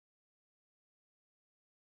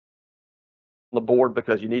the board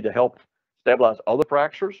because you need to help stabilize other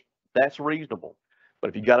fractures, that's reasonable. But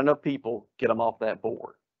if you got enough people, get them off that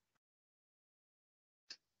board.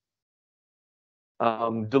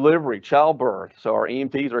 Delivery, childbirth. So our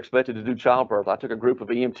EMTs are expected to do childbirth. I took a group of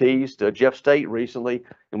EMTs to Jeff State recently,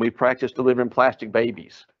 and we practiced delivering plastic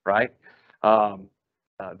babies, right?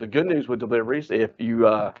 The good news with deliveries, if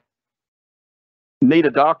you need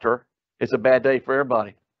a doctor, it's a bad day for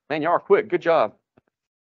everybody. Man, y'all are quick. Good job.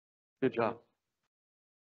 Good job.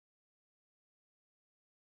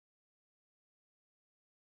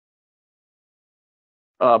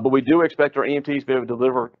 But we do expect our EMTs to be able to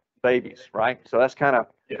deliver babies, right? So that's kind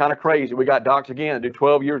of crazy. We got docs again that do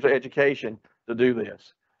 12 years of education to do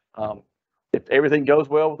this. If everything goes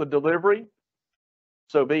well with the delivery,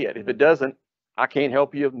 so be it. If it doesn't, I can't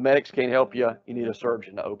help you. Medics can't help you. You need a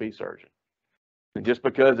surgeon, an OB surgeon. And just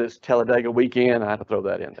because it's Talladega weekend, I have to throw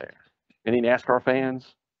that in there. Any NASCAR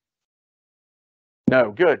fans?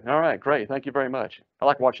 No, good. All right, great. Thank you very much. I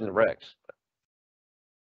like watching the wrecks.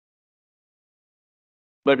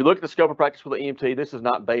 But if you look at the scope of practice for the EMT, this is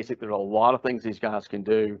not basic. There's a lot of things these guys can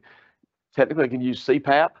do. Technically, they can use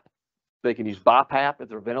CPAP. They can use BiPAP if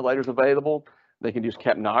there are ventilators available. They can use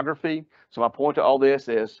capnography. So my point to all this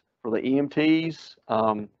is for the EMTs,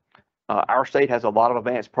 our state has a lot of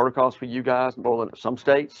advanced protocols for you guys, more than some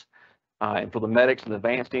states. And for the medics and the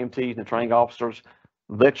advanced EMTs and the training officers,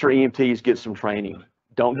 let your EMTs get some training.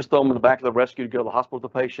 Don't just throw them in the back of the rescue to go to the hospital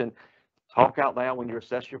with the patient. Talk out loud when you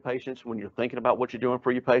assess your patients, when you're thinking about what you're doing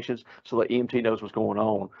for your patients, so the EMT knows what's going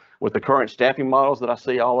on. With the current staffing models that I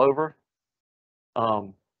see all over,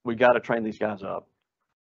 we got to train these guys up.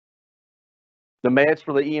 The meds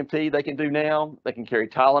for the EMT they can do now, they can carry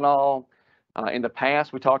Tylenol. In the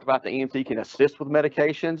past, we talked about the EMT can assist with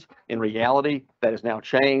medications. In reality, that has now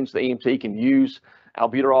changed. The EMT can use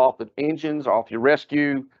albuterol off the engines or off your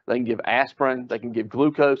rescue. They can give aspirin, they can give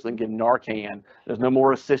glucose, they can give Narcan. There's no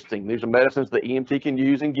more assisting. These are medicines the EMT can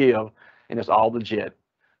use and give, and it's all legit.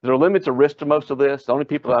 There are limits of risk to most of this. The only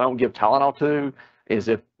people that I don't give Tylenol to is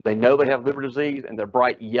if they know they have liver disease and they're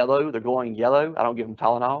bright yellow, they're glowing yellow, I don't give them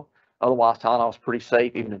Tylenol. Otherwise, Tylenol is pretty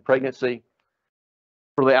safe, even in pregnancy.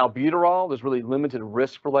 For the albuterol, there's really limited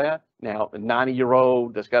risk for that. Now, a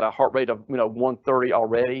 90-year-old that's got a heart rate of 130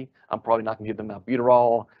 already, I'm probably not going to give them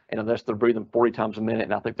albuterol. And unless they're breathing 40 times a minute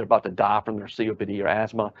and I think they're about to die from their COPD or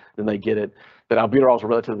asthma, then they get it. But albuterol is a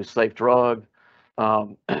relatively safe drug.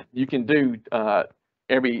 You can do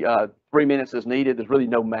every 3 minutes as needed. There's really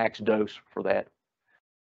no max dose for that.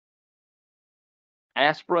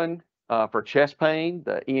 Aspirin for chest pain,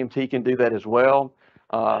 the EMT can do that as well.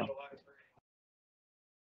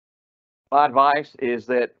 My advice is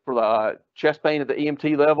that for the chest pain at the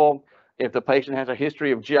EMT level, if the patient has a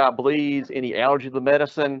history of GI bleeds, any allergy to the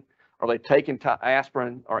medicine, or they've taken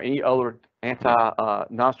aspirin or any other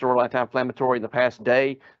non-steroidal anti-inflammatory in the past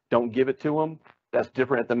day, don't give it to them. That's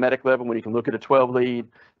different at the medic level when you can look at a 12 lead,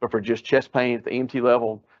 but for just chest pain at the EMT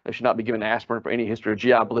level, they should not be given aspirin for any history of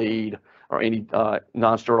GI bleed or any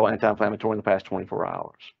non-steroidal anti-inflammatory in the past 24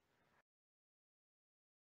 hours.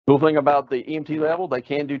 Cool thing about the EMT level, they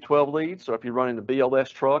can do 12 leads. So if you're running the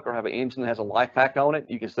BLS truck or have an engine that has a life pack on it,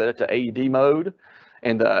 you can set it to AED mode.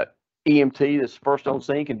 And the EMT that's first on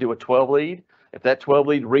scene can do a 12 lead. If that 12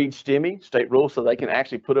 lead reads STEMI, state rules, so they can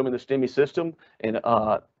actually put them in the STEMI system and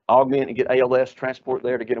augment and get ALS transport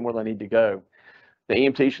there to get them where they need to go. The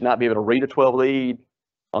EMT should not be able to read a 12 lead,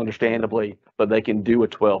 understandably, but they can do a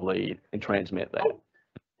 12 lead and transmit that.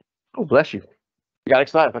 Oh, bless you. You got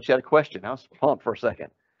excited. I thought you had a question. I was pumped for a second.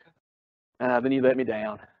 Then you let me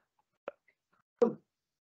down. And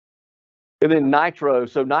then nitro.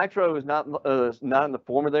 So nitro is not in the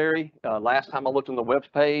formulary. Last time I looked on the web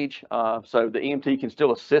page, so the EMT can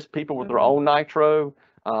still assist people with their own nitro,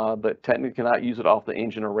 but technically cannot use it off the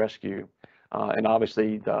engine or rescue. And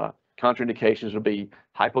obviously the contraindications would be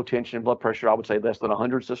hypotension, blood pressure, I would say less than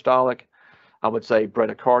 100 systolic. I would say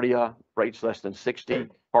bradycardia, rates less than 60,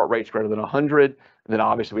 heart rates greater than 100. And then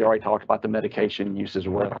obviously we already talked about the medication use as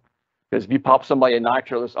well. Because if you pop somebody a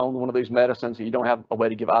nitro that's on one of these medicines and you don't have a way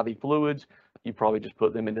to give IV fluids, you probably just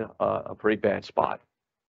put them into a pretty bad spot.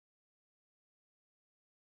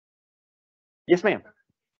 Yes, ma'am.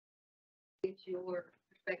 It's your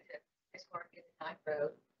perspective as far as getting nitro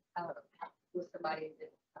with somebody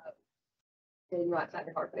that's in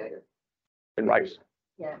right-sided heart failure. And right.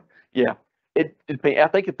 Yeah. Yeah. I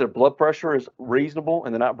think if their blood pressure is reasonable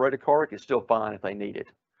and they're not bradycardic, it's still fine if they need it.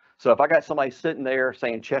 So if I got somebody sitting there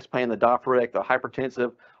saying chest pain, the diaphoretic, the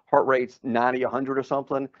hypertensive, heart rate's 90, 100 or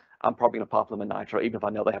something, I'm probably going to pop them in nitro, even if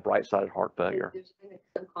I know they have right-sided heart failure. There's been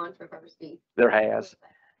some controversy. There has.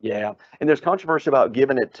 Yeah, and there's controversy about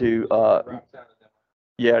giving it to,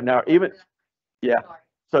 yeah, now even, yeah.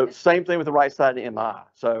 So same thing with the right side of the MI.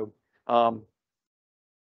 So,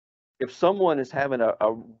 if someone is having a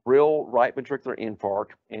real right ventricular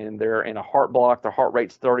infarct and they're in a heart block, their heart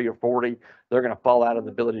rate's 30 or 40, they're going to fall out of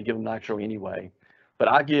the ability to give them nitro anyway. But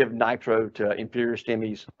I give nitro to inferior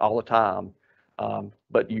STEMIs all the time.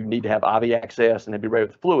 But you need to have IV access and then be ready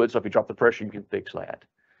with the fluid. So if you drop the pressure, you can fix that.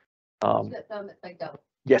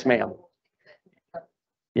 Yes, ma'am.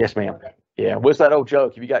 Yes, ma'am. Yeah. What's that old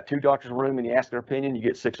joke? If you got 2 doctors in a room and you ask their opinion, you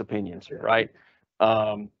get 6 opinions, right?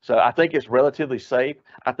 So I think it's relatively safe.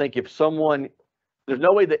 I think if someone, there's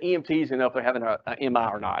no way the EMTs know if they're having a MI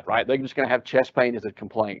or not, right? They're just going to have chest pain as a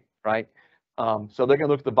complaint, right? So they're going to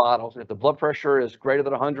look at the vitals. If the blood pressure is greater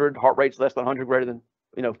than 100, heart rate's less than 100, greater than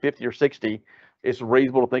 50 or 60, it's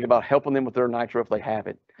reasonable to think about helping them with their nitro if they have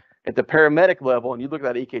it. At the paramedic level, and you look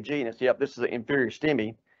at that EKG and it's, yep, this is an inferior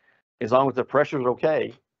STEMI. As long as the pressure is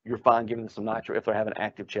okay, you're fine giving them some nitro if they're having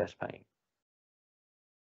active chest pain.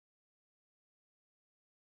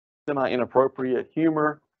 Semi-inappropriate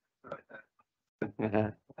humor.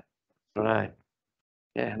 Right.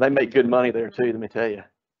 Yeah, they make good money there too, let me tell you.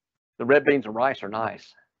 The red beans and rice are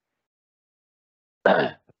nice.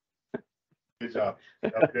 Good job.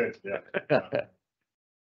 That's good. Yeah.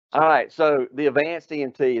 All right, so the advanced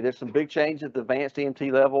EMT, there's some big changes at the advanced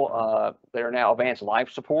EMT level. They are now advanced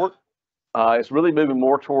life support. It's really moving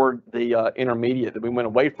more toward the intermediate that we went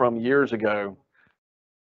away from years ago.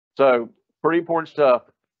 So pretty important stuff.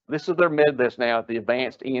 This is their med list now at the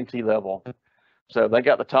advanced EMT level. So they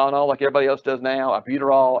got the Tylenol like everybody else does now,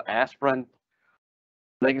 albuterol, aspirin.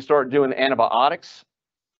 They can start doing antibiotics,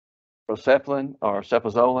 rocephalin or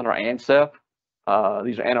cefazolin or Ancef.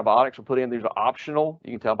 These are antibiotics we put in. These are optional.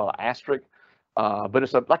 You can tell by the asterisk. But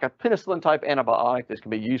it's like a penicillin type antibiotic that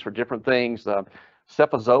can be used for different things.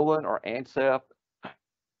 Cefazolin or Ancef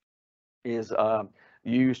is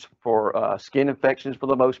used for skin infections for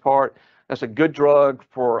the most part. That's a good drug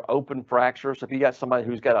for open fractures. So if you got somebody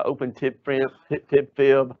who's got an open tib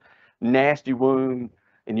fib, nasty wound,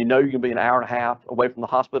 and you know you're going to be an hour and a half away from the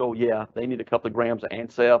hospital, yeah, they need a couple of grams of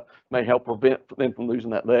Ancef. May help prevent them from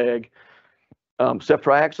losing that leg.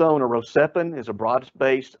 Ceftriaxone or Rocephin is a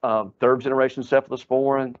broad-based third-generation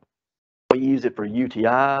cephalosporin. We use it for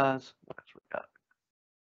UTIs.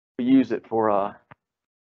 We use it for, I'll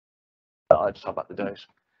just talk about the dose.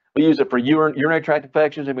 We use it for urinary tract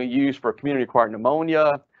infections, and we use for community-acquired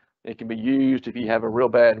pneumonia. It can be used if you have a real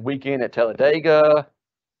bad weekend at Talladega,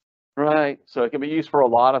 right? So it can be used for a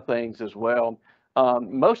lot of things as well.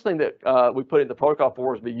 Most thing that we put in the protocol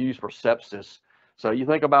for is be used for sepsis. So you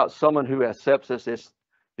think about someone who has sepsis, it's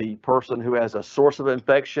the person who has a source of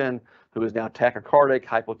infection, who is now tachycardic,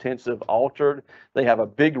 hypotensive, altered. They have a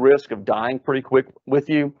big risk of dying pretty quick with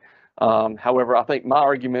you. However, I think my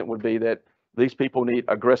argument would be that these people need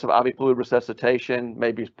aggressive IV fluid resuscitation,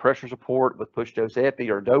 maybe pressure support with push dose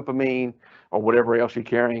epi or dopamine or whatever else you're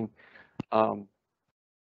carrying.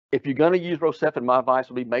 If you're going to use Rocephin, my advice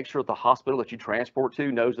would be make sure the hospital that you transport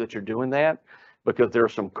to knows that you're doing that, because there are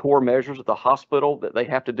some core measures at the hospital that they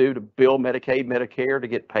have to do to bill Medicaid, Medicare to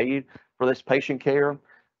get paid for this patient care,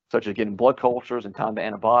 such as getting blood cultures and time to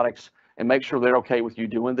antibiotics, and make sure they're okay with you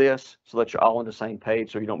doing this so that you're all on the same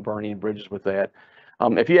page so you don't burn any bridges with that.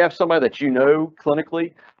 If you have somebody that you know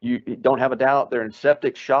clinically, you don't have a doubt they're in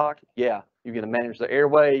septic shock, yeah, you're going to manage the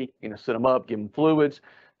airway, you're going to sit them up, give them fluids,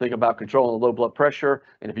 think about controlling the low blood pressure,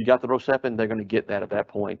 and if you got the Rocephin, they're going to get that at that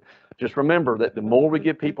point. Just remember that the more we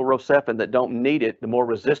give people Rocephin that don't need it, the more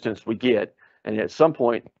resistance we get, and at some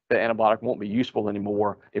point, the antibiotic won't be useful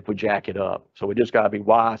anymore if we jack it up. So we just got to be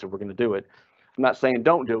wise if we're going to do it. I'm not saying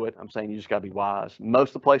don't do it. I'm saying you just got to be wise. Most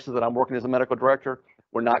of the places that I'm working as a medical director,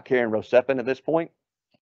 we're not carrying Rocephin at this point.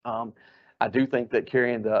 I do think that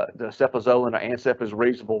carrying the cefazolin or Ancef is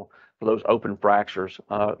reasonable for those open fractures.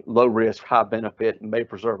 Low risk, high benefit, and may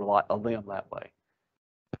preserve a limb that way.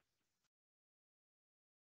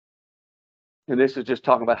 And this is just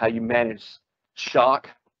talking about how you manage shock.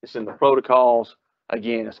 It's in the protocols.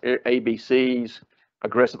 Again, it's ABCs,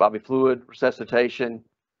 aggressive IV fluid resuscitation.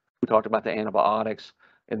 We talked about the antibiotics.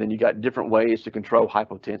 And then you got different ways to control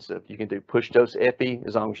hypotensive. You can do push dose epi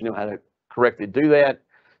as long as you know how to correctly do that.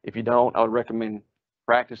 If you don't, I would recommend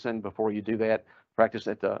practicing before you do that. Practice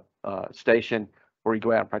at the station before you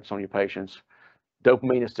go out and practice on your patients.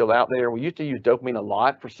 Dopamine is still out there. We used to use dopamine a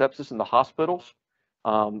lot for sepsis in the hospitals.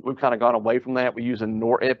 We've kind of gone away from that. We use a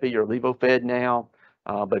Norepi or Levofed now.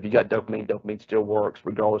 But if you got dopamine, dopamine still works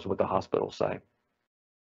regardless of what the hospitals say.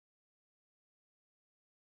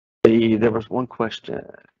 There was one question.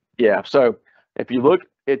 Yeah, so If you look,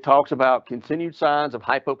 it talks about continued signs of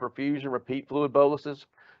hypoperfusion, repeat fluid boluses,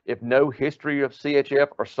 if no history of CHF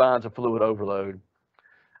or signs of fluid overload.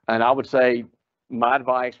 And I would say my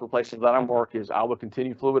advice for places that I'm working is I would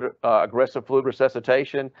continue aggressive fluid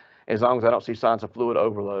resuscitation as long as I don't see signs of fluid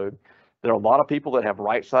overload. There are a lot of people that have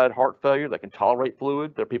right-sided heart failure that can tolerate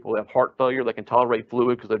fluid. There are people that have heart failure that can tolerate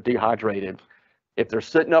fluid because they're dehydrated. If they're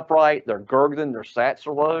sitting upright, they're gurgling, their sats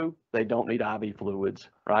are low, they don't need IV fluids,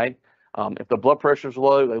 right? If the blood pressure is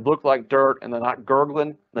low, they look like dirt and they're not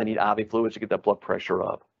gurgling, they need IV fluids to get that blood pressure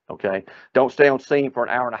up, okay? Don't stay on scene for an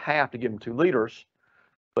hour and a half to give them 2 liters,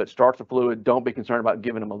 but starts the fluid, don't be concerned about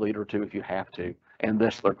giving them a liter or 2 if you have to,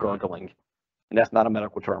 unless they're gurgling. And that's not a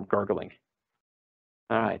medical term, gurgling.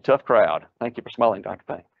 All right, tough crowd. Thank you for smiling, Dr.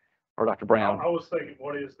 Payne, or Dr. Brown. I was thinking,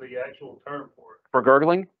 what is the actual term for it? For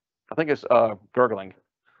gurgling? I think it's gurgling.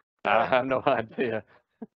 I have no idea.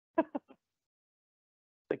 I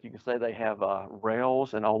think you can say they have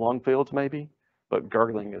rails and all lung fields maybe, but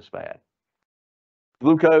gurgling is bad.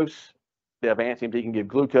 Glucose, the advanced EMT can give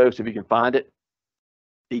glucose if you can find it.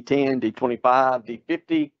 D10, D25,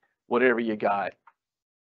 D50, whatever you got.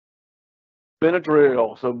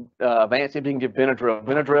 Benadryl. So advanced EMT can give Benadryl.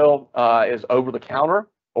 Benadryl is over the counter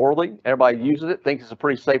orally. Everybody uses it, thinks it's a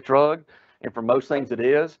pretty safe drug. And for most things it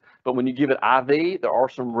is. But when you give it IV, there are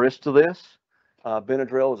some risks to this.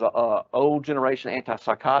 Benadryl is an old generation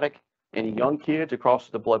antipsychotic. In young kids, it crosses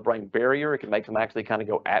the blood-brain barrier. It can make them actually kind of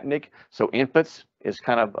go apneic. So infants is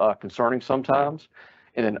kind of concerning sometimes.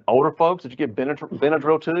 And then older folks, if you give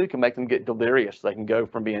Benadryl to, can make them get delirious. They can go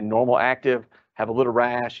from being normal active, have a little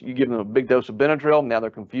rash. You give them a big dose of Benadryl, now they're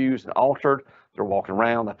confused and altered. They're walking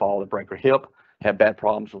around, they fall, they break their hip, have bad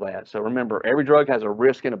problems with that. So remember, every drug has a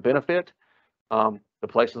risk and a benefit. The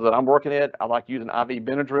places that I'm working at, I like using IV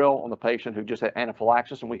Benadryl on the patient who just had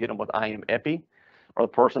anaphylaxis and we hit them with IM epi, or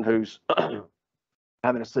the person who's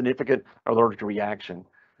having a significant allergic reaction.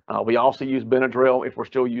 We also use Benadryl if we're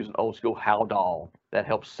still using old school Haldol. That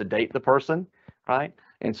helps sedate the person, right?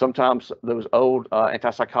 And sometimes those old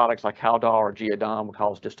antipsychotics like Haldol or Geodon will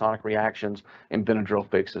cause dystonic reactions, and Benadryl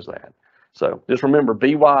fixes that. So just remember,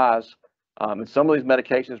 be wise. And some of these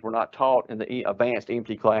medications were not taught in the advanced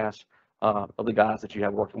EMT class of the guys that you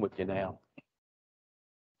have working with you now.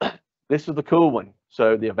 This is the cool one.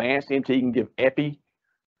 So the advanced EMT can give epi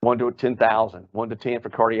 1 to 10,000, 1 to 10 for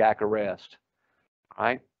cardiac arrest. All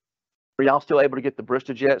right. Are y'all still able to get the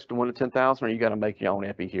Bristol jets to 1 to 10,000, or you got to make your own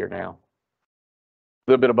epi here now?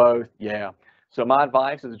 A little bit of both, yeah. So my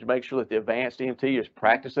advice is to make sure that the advanced EMT is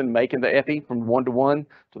practicing making the epi from 1 to 1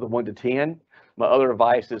 to the 1 to 10. My other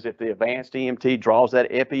advice is if the advanced EMT draws that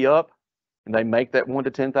epi up and they make that 1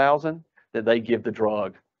 to 10,000, that they give the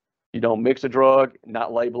drug. You don't mix a drug,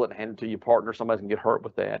 not label it, and hand it to your partner. Somebody can get hurt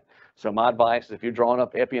with that. So my advice is if you're drawing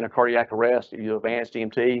up epi in a cardiac arrest, if you're advanced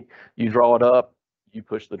EMT, you draw it up, you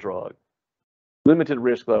push the drug. Limited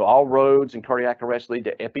risk though. All roads in cardiac arrest lead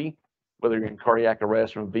to epi, whether you're in cardiac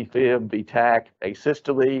arrest from VFib, VTAC,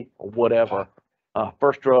 asystole, or whatever.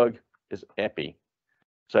 First drug is epi.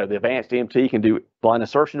 So the advanced EMT can do blind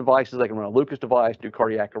insertion devices. They can run a Lucas device, do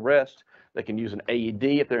cardiac arrest. They can use an AED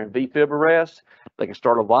if they're in VFib arrest. They can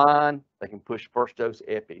start a line. They can push first dose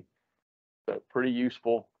epi. So pretty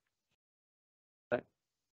useful. Okay.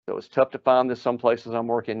 So it's tough to find this some places I'm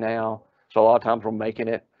working now. So a lot of times we're making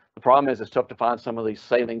it. The problem is it's tough to find some of these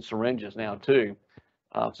saline syringes now too.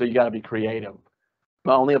 So you got to be creative.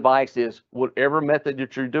 My only advice is whatever method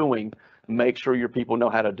that you're doing, make sure your people know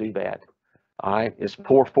how to do that. All right. It's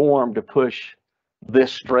poor form to push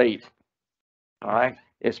this straight. All right.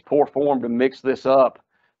 It's poor form to mix this up.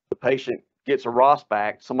 The patient gets a Ross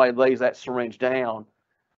back. Somebody lays that syringe down,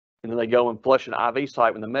 and then they go and flush an IV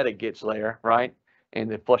site when the medic gets there, right?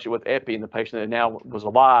 And they flush it with epi, and the patient that now was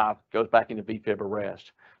alive goes back into VFib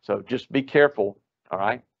arrest. So just be careful. All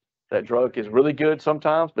right. That drug is really good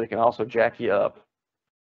sometimes, but it can also jack you up.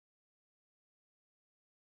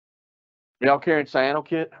 Y'all carrying cyano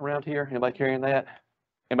kit around here? Anybody carrying that?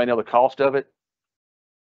 Anybody know the cost of it?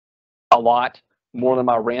 A lot more than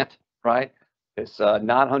my rent, right? It's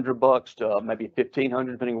 $900 to maybe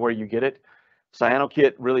 $1,500 depending on where you get it. Cyano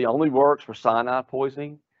kit really only works for cyanide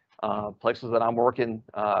poisoning. Places that I'm working,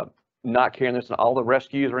 not carrying this in all the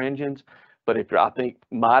rescues or engines. But if you're, I think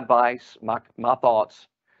my advice, my thoughts,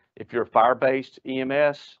 if you're a fire-based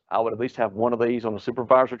EMS, I would at least have one of these on a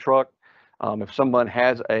supervisor truck. If someone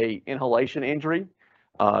has a inhalation injury,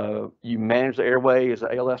 you manage the airway as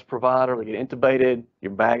an ALS provider, they get intubated,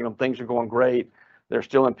 you're bagging them, things are going great. They're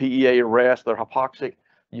still in PEA arrest, they're hypoxic.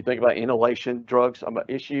 You think about inhalation drugs, about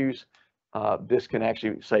issues, this can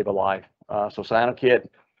actually save a life. So cyano kit,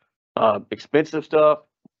 expensive stuff,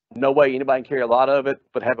 No way anybody can carry a lot of it,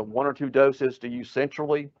 but having 1 or 2 doses to use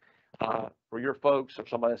centrally for your folks or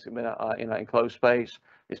somebody that's in an enclosed space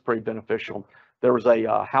is pretty beneficial. There was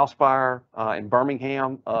a house fire in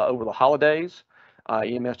Birmingham over the holidays.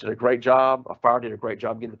 EMS did a great job. A fire did a great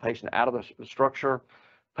job getting the patient out of the structure.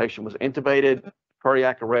 Patient was intubated,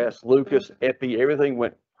 cardiac arrest, Lucas, epi, everything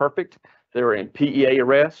went perfect. They were in PEA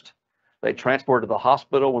arrest. They transported to the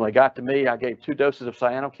hospital. When they got to me, I gave 2 doses of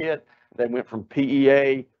cyanokit. They went from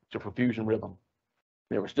PEA to perfusion rhythm.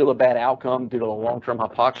 There was still a bad outcome due to the long-term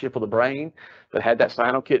hypoxia for the brain, but had that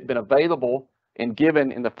cyanokit been available and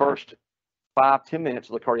given in the first 5-10 minutes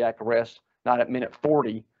of the cardiac arrest, not at minute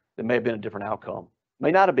 40, there may have been a different outcome.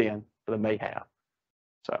 May not have been, but it may have.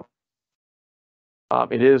 So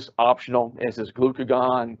it is optional, as is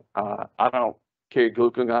glucagon. I don't carry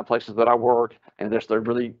glucagon places that I work, and unless they're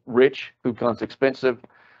really rich, glucagon's expensive.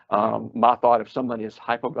 My thought, if somebody is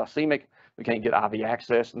hypoglycemic, we can't get IV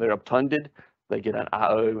access and they're obtunded, they get an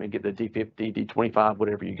IO and get the D50, D25,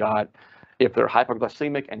 whatever you got. If they're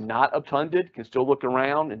hypoglycemic and not obtunded, can still look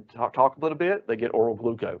around and talk a little bit, they get oral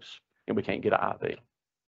glucose and we can't get an IV.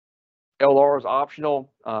 LR is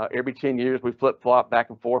optional. Every 10 years, we flip-flop back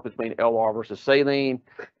and forth between LR versus saline.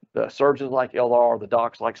 The surgeons like LR, the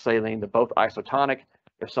docs like saline. They're both isotonic.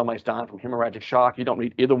 If somebody's dying from hemorrhagic shock, you don't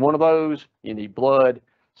need either one of those. You need blood.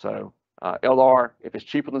 So LR, if it's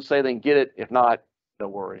cheaper than saline, get it. If not, no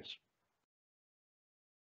worries.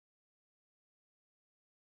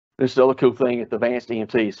 This is the other cool thing at the advanced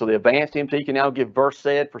EMT. So the advanced EMT can now give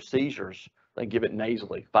Versed for seizures. They give it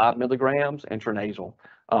nasally, 5 milligrams intranasal.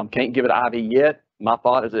 Can't give it IV yet. My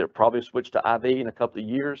thought is that it'll probably switch to IV in a couple of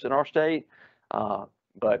years in our state.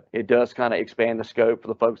 But it does kind of expand the scope for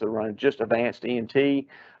the folks that are running just advanced EMT.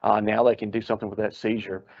 Now they can do something with that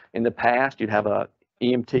seizure. In the past, you'd have a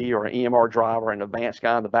EMT or an EMR driver, an advanced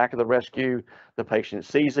guy in the back of the rescue. The patient is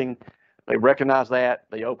seizing. They recognize that.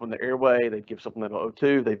 They open the airway. They give supplemental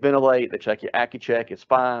O2. They ventilate. They check your AccuCheck. It's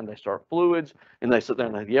fine. They start fluids, and they sit there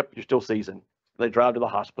and they, yep, you're still seizing. They drive to the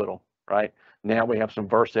hospital, right? Now we have some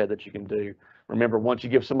Versed that you can do. Remember, once you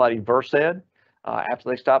give somebody Versed, after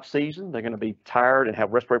they stop seizing, they're going to be tired and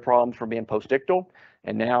have respiratory problems from being postictal.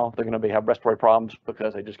 And now they're going to have respiratory problems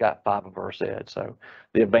because they just got 5 of Versed. So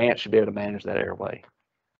the advanced should be able to manage that airway.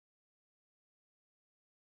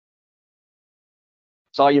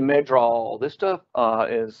 Solumedrol, this stuff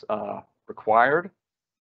is required.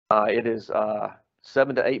 It is $7 to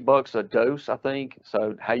 $8 a dose, I think.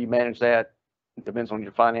 So how you manage that depends on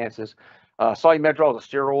your finances. Solumedrol is a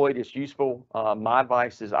steroid. It's useful. My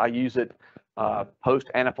advice is I use it post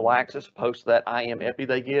anaphylaxis, post that IM epi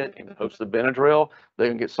they get, and post the Benadryl. They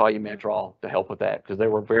can get Solumedrol to help with that because they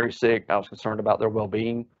were very sick. I was concerned about their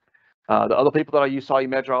well-being. The other people that I use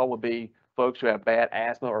Solumedrol would be folks who have bad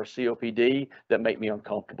asthma or COPD that make me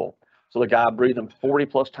uncomfortable. So the guy breathing 40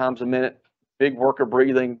 plus times a minute, big worker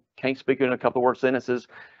breathing, can't speak in a couple of word sentences.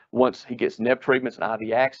 Once he gets NEP treatments and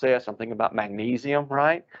IV access, I'm thinking about magnesium,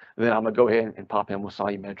 right? And then I'm gonna go ahead and pop in with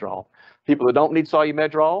Solumedrol. People that don't need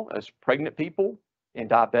Solumedrol, as pregnant people and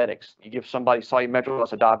diabetics, you give somebody Solumedrol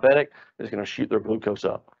that's a diabetic, it's gonna shoot their glucose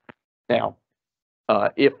up. Now,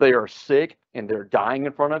 if they are sick and they're dying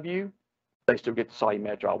in front of you, they still get the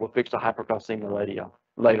Solumedrol. We'll fix the hypercalcemia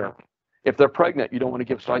later. If they're pregnant, you don't want to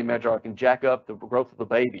give Solumedrol. It can jack up the growth of the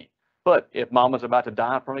baby. But if mama's about to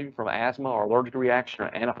die in front of you from asthma or allergic reaction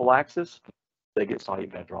or anaphylaxis, they get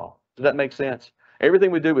Solumedrol. Does that make sense? Everything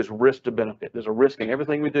we do is risk to benefit. There's a risk in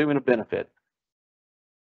everything we do and a benefit.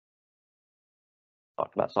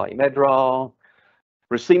 Talked about Solumedrol.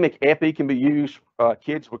 Racemic epi can be used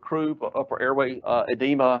kids with croup, upper airway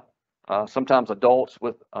edema. Sometimes adults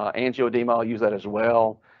with angioedema, I'll use that as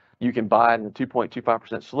well. You can buy it in a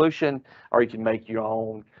 2.25% solution, or you can make your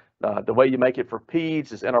own. The way you make it for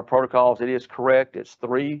peds is in our protocols. It is correct. It's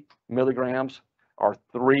 3 milligrams or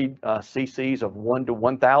 3 cc's of 1 to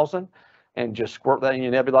 1,000, and just squirt that in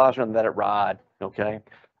your nebulizer and let it ride. Okay.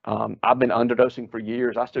 I've been underdosing for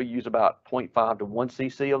years. I still use about 0.5 to 1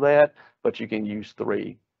 cc of that, but you can use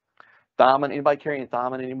 3. Thiamine. Anybody carrying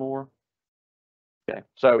thiamine anymore? Okay,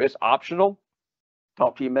 so it's optional.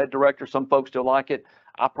 Talk to your med director. Some folks still like it.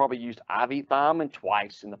 I probably used IV thiamine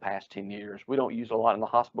twice in the past 10 years. We don't use a lot in the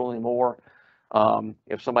hospital anymore.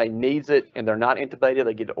 If somebody needs it and they're not intubated,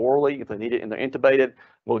 they get it orally. If they need it and they're intubated,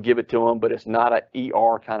 we'll give it to them, but it's not an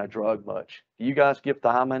ER kind of drug much. Do you guys give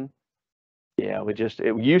thiamine? Yeah, it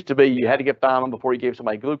used to be you had to give thiamine before you gave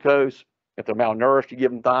somebody glucose. If they're malnourished, you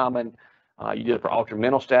give them thiamine. You did it for altered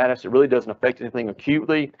mental status. It really doesn't affect anything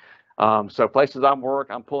acutely. So places I work,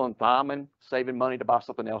 I'm pulling thiamine, saving money to buy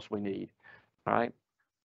something else we need. All right.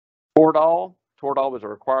 Toradol is a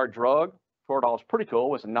required drug. Toradol is pretty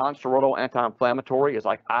cool. It's a non-steroidal anti-inflammatory. It's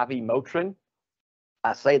like IV Motrin.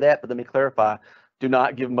 I say that, but let me clarify. Do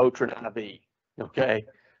not give Motrin IV, okay?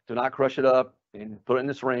 Do not crush it up and put it in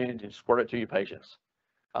the syringe and squirt it to your patients.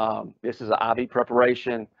 This is an IV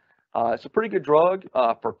preparation. It's a pretty good drug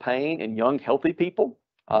for pain in young, healthy people,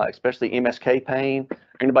 especially MSK pain.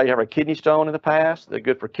 Anybody have a kidney stone in the past? They're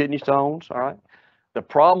good for kidney stones, all right? The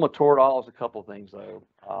problem with Toradol is a couple of things, though.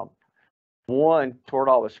 One,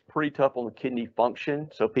 Toradol is pretty tough on the kidney function.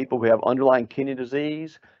 So people who have underlying kidney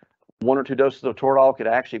disease, 1 or 2 doses of Toradol could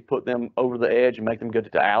actually put them over the edge and make them go to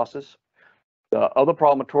dialysis. The other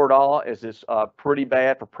problem with Toradol is it's pretty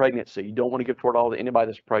bad for pregnancy. You don't want to give Toradol to anybody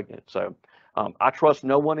that's pregnant. So I trust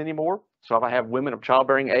no one anymore. So if I have women of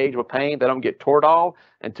childbearing age with pain, they don't get Toradol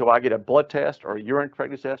until I get a blood test or a urine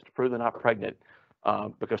pregnancy test to prove they're not pregnant,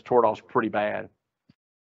 because Toradol is pretty bad.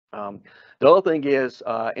 The other thing is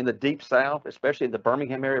in the deep South, especially in the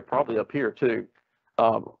Birmingham area, probably up here too,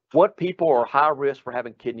 what people are high risk for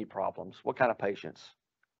having kidney problems? What kind of patients?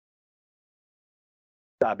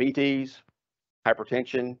 Diabetes,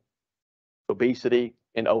 hypertension, obesity,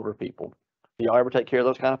 and older people. Do y'all ever take care of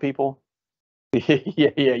those kind of people? Yeah,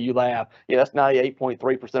 you laugh. Yeah, that's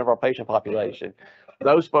 98.3% of our patient population.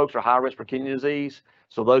 Those folks are high risk for kidney disease.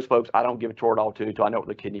 So those folks, I don't give a Toradol to until I know what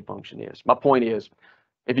the kidney function is. My point is,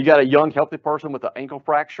 if you got a young, healthy person with an ankle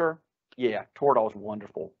fracture, yeah, Toradol is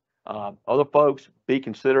wonderful. Other folks, be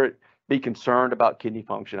considerate, be concerned about kidney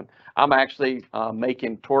function. I'm actually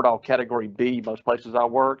making Toradol category B most places I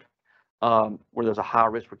work, where there's a high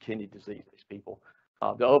risk for kidney disease, these people.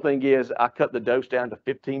 The other thing is I cut the dose down to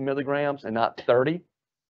 15 milligrams and not 30.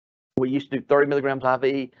 We used to do 30 milligrams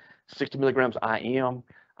IV, 60 milligrams IM.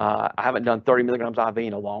 I haven't done 30 milligrams IV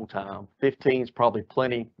in a long time. 15 is probably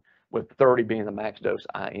plenty, with 30 being the max dose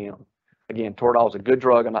IM. Again, Toradol is a good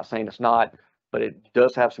drug. I'm not saying it's not, but it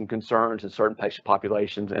does have some concerns in certain patient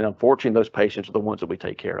populations. And unfortunately, those patients are the ones that we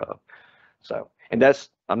take care of. So, and that's,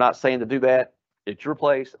 I'm not saying to do that. It's your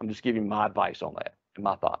place. I'm just giving my advice on that and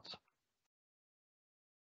my thoughts.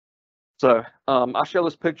 So I show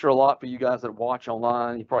this picture a lot for you guys that watch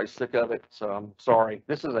online. You're probably sick of it, so I'm sorry.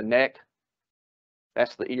 This is a neck.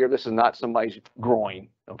 That's the ear. This is not somebody's groin,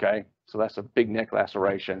 okay? So that's a big neck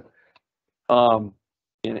laceration. And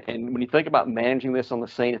when you think about managing this on the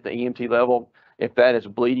scene at the EMT level, if that is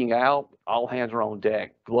bleeding out, all hands are on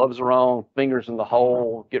deck. Gloves are on, fingers in the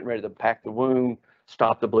hole, getting ready to pack the wound,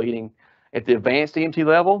 stop the bleeding. At the advanced EMT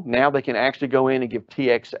level, now they can actually go in and give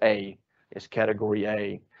TXA. It's category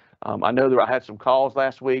A. I know that I had some calls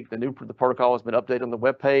last week. The protocol has been updated on the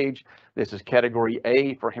webpage. This is category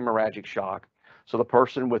A for hemorrhagic shock. So the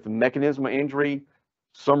person with a mechanism of injury,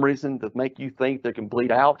 some reason that make you think they can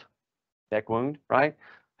bleed out, neck wound, right?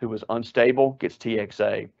 Who was unstable gets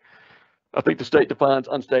TXA. I think the state defines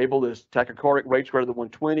unstable as tachycardic rates greater than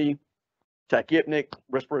 120, tachypneic,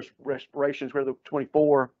 respirations greater than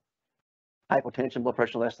 24, hypotension, blood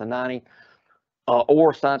pressure less than 90,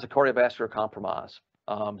 or signs of cardiovascular compromise.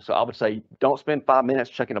 So I would say don't spend 5 minutes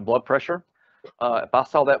checking a blood pressure. If I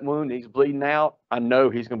saw that wound, he's bleeding out, I know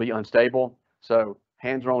he's going to be unstable. So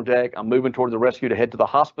hands are on deck. I'm moving toward the rescue to head to the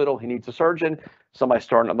hospital. He needs a surgeon. Somebody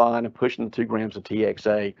starting a line and pushing the 2 grams of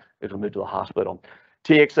TXA as we move to the hospital.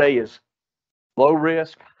 TXA is low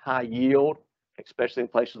risk, high yield, especially in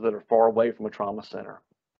places that are far away from a trauma center.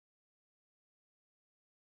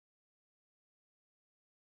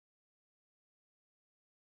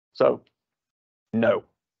 So no,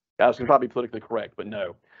 I was going to probably be politically correct, but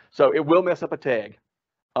no. So it will mess up a TEG,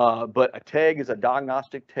 but a TEG is a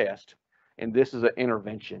diagnostic test, and this is an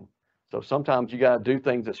intervention. So sometimes you got to do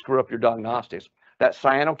things that screw up your diagnostics. That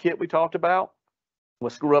cyano kit we talked about will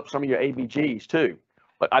screw up some of your ABGs too,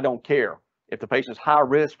 but I don't care. If the patient's high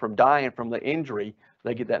risk from dying from the injury,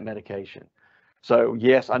 they get that medication. So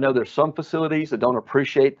yes, I know there's some facilities that don't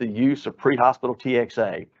appreciate the use of pre-hospital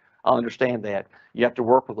TXA. I understand that. You have to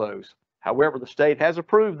work with those. However, the state has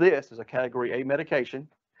approved this as a category A medication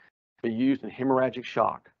to be used in hemorrhagic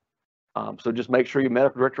shock. So just make sure your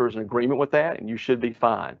medical director is in agreement with that, and you should be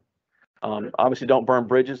fine. Obviously, don't burn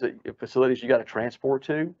bridges at facilities you got to transport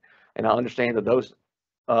to. And I understand that those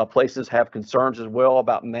places have concerns as well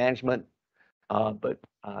about management, but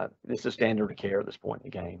this is standard of care at this point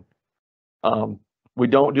in the game. We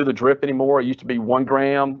don't do the drip anymore. It used to be 1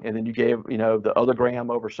 gram, and then you gave, the other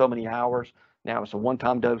gram over so many hours. Now it's a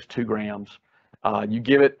one-time dose, 2 grams. You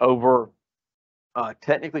give it over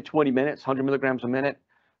technically 20 minutes, 100 milligrams a minute.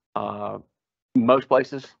 Most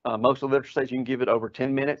places, most of the literature says you can give it over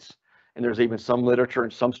 10 minutes. And there's even some literature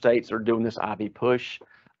in some states that are doing this IV push.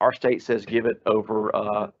 Our state says give it over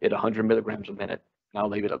at 100 milligrams a minute. And I'll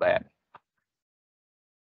leave it at that.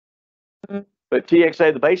 But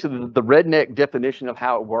TXA, basically the redneck definition of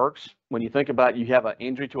how it works, when you think about it, you have an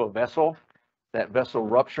injury to a vessel, that vessel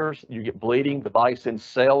ruptures, you get bleeding, the body sends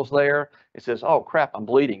cells there. It says, oh crap, I'm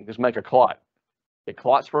bleeding, just make a clot. It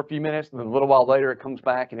clots for a few minutes, and then a little while later it comes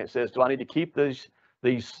back and it says, do I need to keep these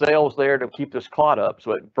cells there to keep this clot up?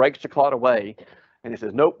 So it breaks the clot away, and it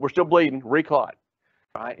says, nope, we're still bleeding, reclot.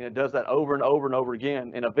 Right? And it does that over and over and over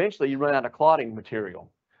again, and eventually you run out of clotting material.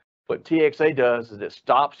 What TXA does is it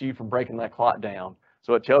stops you from breaking that clot down.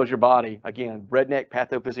 So it tells your body, again, redneck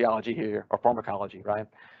pathophysiology here, or pharmacology, right?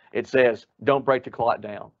 It says, don't break the clot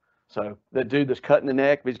down. So the dude that's cutting the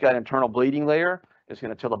neck, if he's got internal bleeding there, it's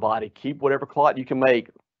going to tell the body, keep whatever clot you can make,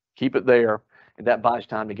 keep it there, and that buys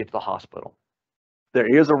time to get to the hospital. There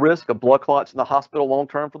is a risk of blood clots in the hospital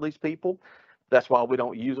long-term for these people. That's why we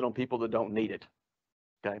don't use it on people that don't need it.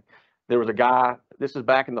 Okay. There was a guy, this is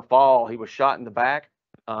back in the fall, he was shot in the back.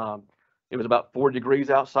 It was about 4 degrees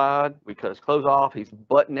outside. We cut his clothes off. He's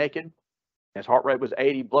butt naked. His heart rate was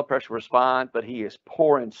 80, blood pressure was fine, but he is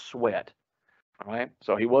pouring sweat. All right.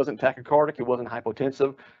 So he wasn't tachycardic, he wasn't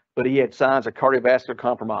hypotensive, but he had signs of cardiovascular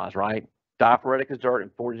compromise, right? Diaphoretic as dirt in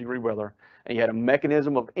 40-degree weather. And he had a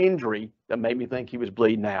mechanism of injury that made me think he was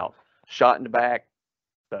bleeding out. Shot in the back.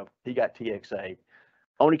 So he got TXA.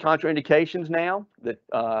 Only contraindications now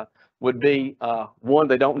that would be, one,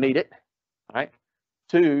 they don't need it. All right.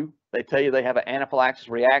 2, they tell you they have an anaphylaxis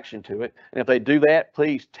reaction to it. And if they do that,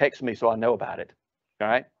 please text me so I know about it. All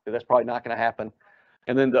right. Because that's probably not going to happen.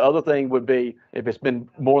 And then the other thing would be if it's been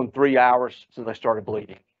more than 3 hours since they started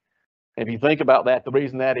bleeding. And if you think about that, the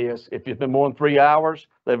reason that is if it's been more than 3 hours,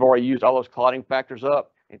 they've already used all those clotting factors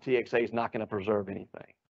up, and TXA is not going to preserve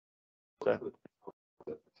anything. So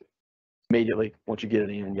immediately once you get it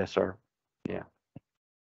in, yes, sir. Yeah.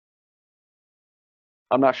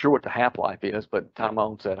 I'm not sure what the half-life is, but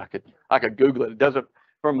Tymone said I could Google it. It doesn't,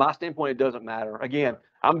 from my standpoint, it doesn't matter. Again,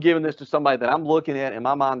 I'm giving this to somebody that I'm looking at in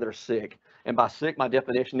my mind they're sick. And by sick, my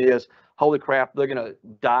definition is, holy crap, they're gonna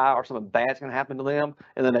die or something bad's gonna happen to them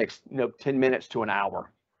in the next 10 minutes to an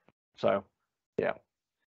hour. So yeah.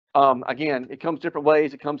 Again, it comes different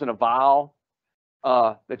ways. It comes in a vial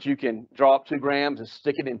that you can draw up 2 grams and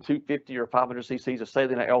stick it in 250 or 500 cc's of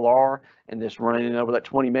saline LR and just run it over that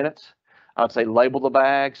 20 minutes. I'd say label the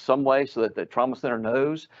bag some way so that the trauma center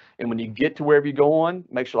knows. And when you get to wherever you're going,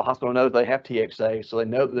 make sure the hospital knows they have TXA so they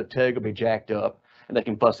know that the tag will be jacked up and they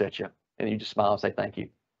can fuss at you. And you just smile and say thank you.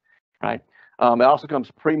 Right. It also comes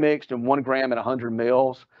pre-mixed in 1 gram and 100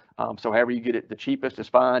 mils. So however you get it, the cheapest is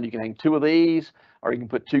fine. You can hang 2 of these, or you can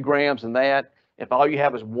put 2 grams in that. If all you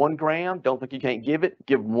have is 1 gram, don't think you can't give it.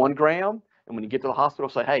 Give 1 gram. And when you get to the hospital,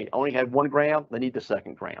 say, hey, I only had 1 gram. They need the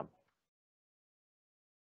 2nd gram.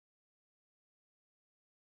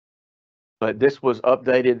 But this was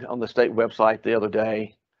updated on the state website the other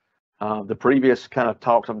day. The previous kind of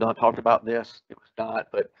talks I've done talked about this. It was not.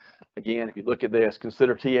 But again, if you look at this,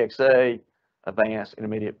 consider TXA advanced,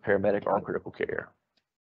 intermediate, paramedic, or critical care.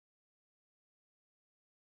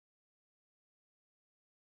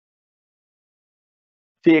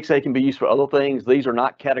 TXA can be used for other things. These are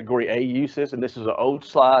not category A uses, and this is an old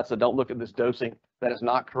slide, so don't look at this dosing. That is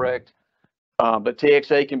not correct. But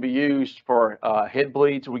TXA can be used for head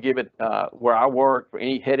bleeds. We give it where I work for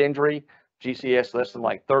any head injury, GCS less than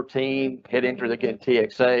like 13, head injury, they get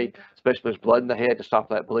TXA, especially if there's blood in the head to stop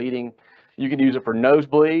that bleeding. You can use it for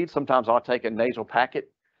nosebleeds. Sometimes I'll take a nasal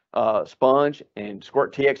packet sponge and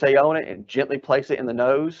squirt TXA on it and gently place it in the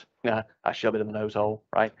nose. I shove it in the nose hole,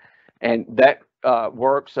 right? And that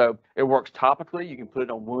works. So it works topically. You can put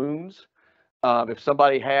it on wounds. If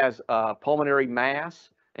somebody has pulmonary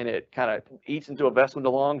mass, and it kind of eats into a vessel in the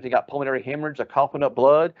lungs, you got pulmonary hemorrhage, a coughing up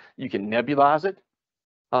blood, you can nebulize it.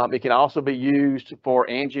 It can also be used for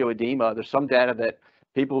angioedema. There's some data that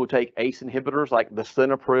people who take ACE inhibitors like the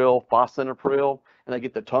lisinopril, fosaprepitant, and they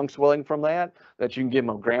get the tongue swelling from that you can give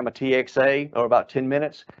them a gram of TXA over about 10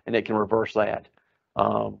 minutes, and it can reverse that.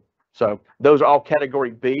 So those are all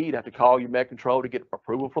category B. You'd have to call your med control to get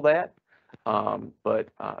approval for that.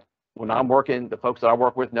 When I'm working, the folks that I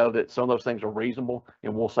work with know that some of those things are reasonable,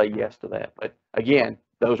 and we'll say yes to that. But again,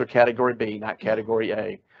 those are category B, not category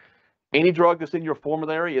A. Any drug that's in your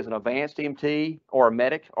formulary is an advanced EMT or a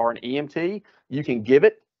medic or an EMT. You can give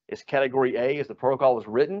it. It's category A as the protocol is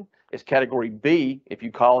written. It's category B if you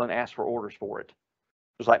call and ask for orders for it.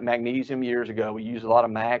 Just like magnesium years ago, we used a lot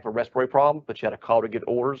of mag for respiratory problems, but you had to call to get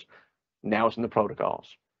orders. Now it's in the protocols.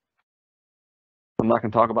 I'm not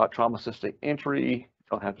going to talk about trauma-assisted entry.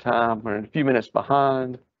 Don't have time. We're in a few minutes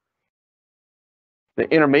behind. The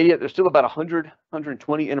intermediate, there's still about 100,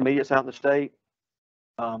 120 intermediates out in the state.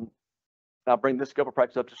 I'll bring this scope of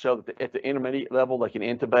practice up to show that at the intermediate level, they can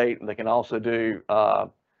intubate and they can also do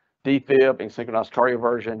defib and synchronized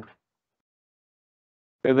cardioversion.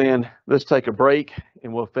 And then let's take a break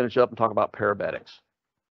and we'll finish up and talk about paramedics.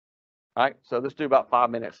 All right, so let's do about 5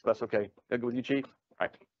 minutes. That's okay. Good with you, Chief? All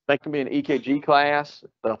right. That can be an EKG class,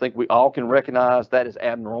 but I think we all can recognize that is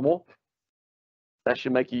abnormal. That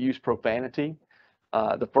should make you use profanity.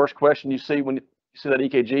 The first question you see when you see that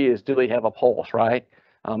EKG is, do they have a pulse, right?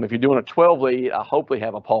 If you're doing a 12 lead, I hope they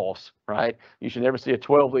have a pulse, right? You should never see a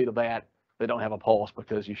 12 lead of that. They don't have a pulse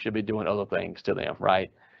because you should be doing other things to them,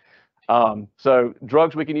 right? So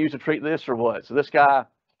drugs we can use to treat this or what? So this guy,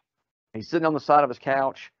 he's sitting on the side of his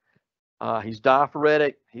couch. He's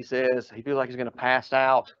diaphoretic. He says he feels like he's going to pass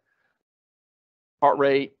out. Heart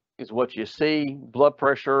rate is what you see. Blood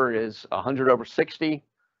pressure is 100/60.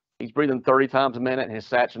 He's breathing 30 times a minute and his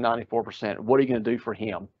sats are 94%. What are you going to do for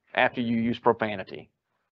him after you use profanity?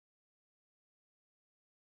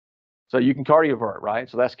 So you can cardiovert, right?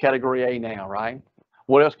 So that's category A now, right?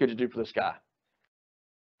 What else could you do for this guy?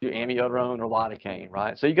 Do amiodarone or lidocaine,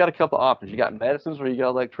 right? So you got a couple of options. You got medicines or you got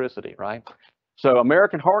electricity, right? So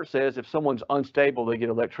American Heart says if someone's unstable, they get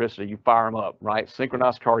electricity, you fire them up, right?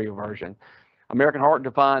 Synchronized cardioversion. American Heart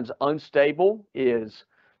defines unstable is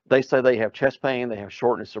they say they have chest pain, they have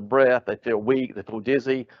shortness of breath, they feel weak, they feel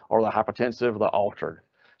dizzy, or they're hypertensive, or they're altered.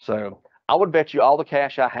 So I would bet you all the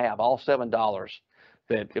cash I have, all $7,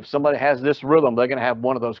 that if somebody has this rhythm, they're going to have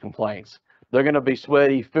one of those complaints. They're going to be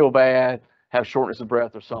sweaty, feel bad, have shortness of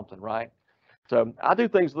breath or something, right? So I do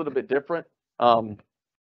things a little bit different.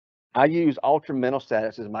 I use altered mental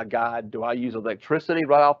status as my guide. Do I use electricity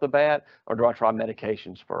right off the bat, or do I try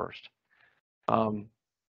medications first? We're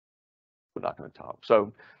not going to talk.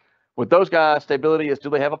 So with those guys, stability is, do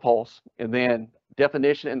they have a pulse? And then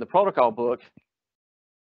definition in the protocol book,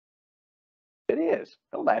 it is.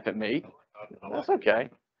 Don't laugh at me. That's okay.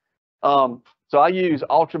 So I use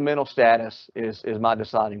altered mental status is my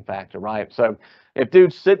deciding factor, right? So if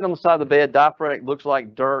dude's sitting on the side of the bed, diaphoretic, looks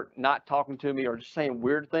like dirt, not talking to me or just saying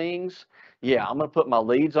weird things, yeah, I'm going to put my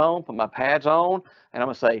leads on, put my pads on, and I'm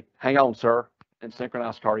going to say, hang on, sir, and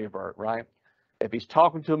synchronize cardiovert, right? If he's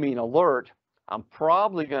talking to me in alert, I'm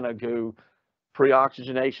probably going to go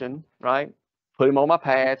pre-oxygenation, right? Put him on my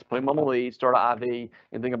pads, put him on my lead, start an IV,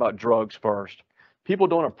 and think about drugs first. People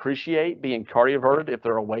don't appreciate being cardioverted if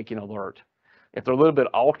they're awake and alert. If they're a little bit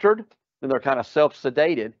altered, then they're kind of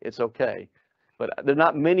self-sedated, it's okay. But there are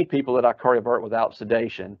not many people that I cardiovert without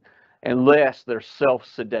sedation unless they're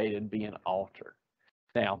self-sedated being altered.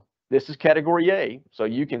 Now, this is category A, so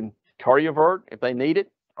you can cardiovert if they need it,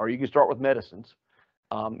 or you can start with medicines.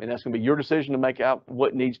 And that's going to be your decision to make out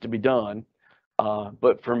what needs to be done.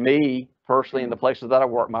 But for me, personally, in the places that I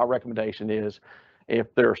work, my recommendation is if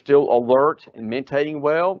they're still alert and mentating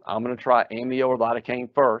well, I'm going to try amio or lidocaine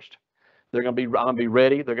first. I'm going to be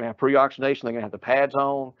ready. They're going to have pre-oxygenation. They're going to have the pads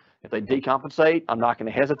on. If they decompensate, I'm not going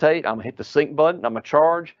to hesitate. I'm going to hit the sync button. I'm going to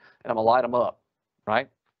charge, and I'm going to light them up, right?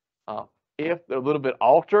 If they're a little bit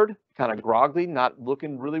altered, kind of groggy, not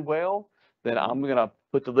looking really well, then I'm going to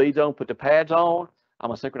put the leads on, put the pads on. I'm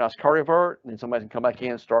going to synchronize cardiovert, and then somebody can come back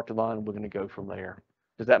in, start the line, and we're going to go from there.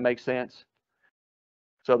 Does that make sense?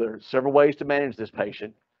 So there are several ways to manage this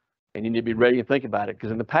patient, and you need to be ready and think about it,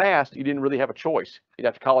 because in the past, you didn't really have a choice. You'd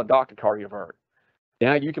have to call a doctor to cardiovert.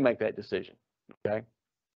 Now you can make that decision, okay?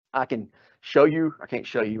 I can show you, I can't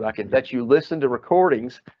show you, I can let you listen to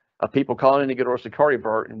recordings of people calling in to get orders to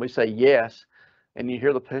cardiovert, and we say yes, and you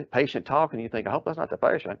hear the patient talking, and you think, I hope that's not the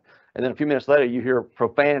patient. And then a few minutes later, you hear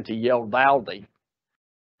profanity yelled loudly.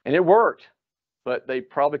 And it worked, but they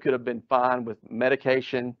probably could have been fine with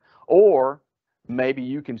medication, or maybe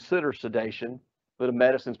you consider sedation with the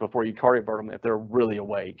medicines before you cardiovert them if they're really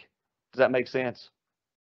awake. Does that make sense?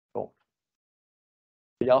 Cool.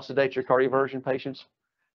 Do y'all sedate your cardioversion patients?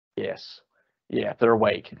 Yes. Yeah, if they're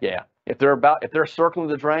awake. Yeah. If they're circling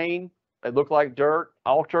the drain, they look like dirt,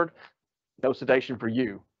 altered, no sedation for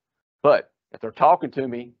you. But if they're talking to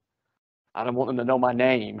me, I don't want them to know my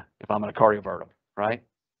name if I'm going to cardiovert them, right?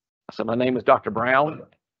 So my name is Dr. Brown.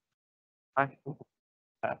 Hi.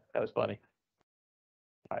 That was funny.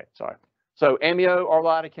 All right, sorry. So amio or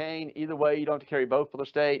lidocaine, either way, you don't have to carry both for the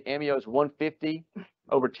state. Amio is 150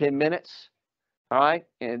 over 10 minutes. All right,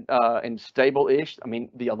 and stable-ish. I mean,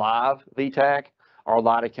 the Alive VTAC or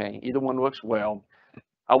lidocaine, either one works well.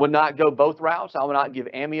 I would not go both routes. I would not give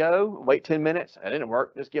amio, wait 10 minutes. That didn't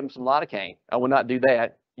work. Just give them some lidocaine. I would not do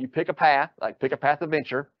that. You pick a path, like pick a path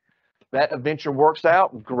adventure. That adventure works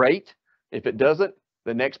out, great. If it doesn't,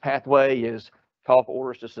 the next pathway is call for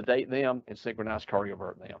orders to sedate them and synchronize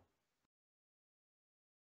cardiovert them.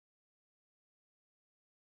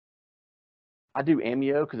 I do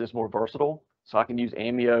amnio because it's more versatile. So I can use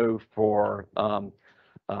amnio for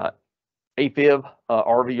AFib,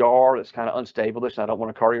 RVR that's kind of unstable. I don't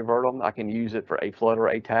want to cardiovert them. I can use it for AFlutter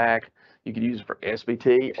or ATAC. You can use it for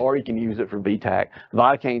SVT, or you can use it for VTAC.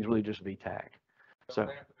 Lidocaine is really just VTAC. So,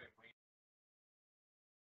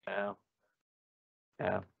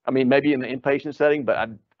 yeah. I mean, maybe in the inpatient setting, but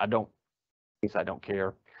I don't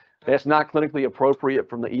care. That's not clinically appropriate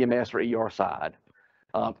from the EMS or ER side.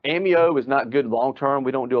 Amnio is not good long-term.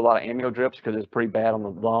 We don't do a lot of amnio drips because it's pretty bad on the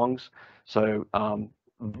lungs. So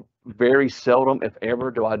very seldom, if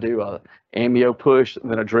ever, do I do a amnio push,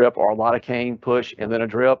 then a drip, or a lidocaine push and then a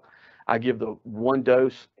drip. I give the 1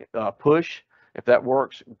 dose push. If that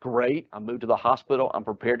works, great. I move to the hospital. I'm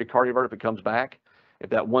prepared to cardiovert if it comes back. If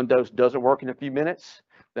that 1 dose doesn't work in a few minutes,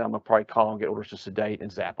 then I'm gonna probably call and get orders to sedate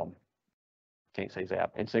and zap them. Can't say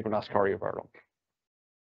zap, and synchronized cardiovert them.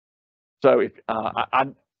 So if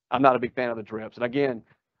I'm not a big fan of the drips. And again,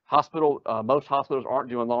 most hospitals aren't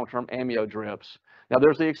doing long-term amnio drips. Now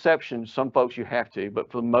there's the exception. Some folks you have to, but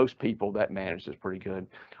for most people that managed is pretty good.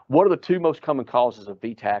 What are the 2 most common causes of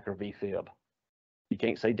VTAC or VFib? You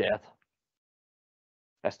can't say death.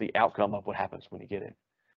 That's the outcome of what happens when you get it.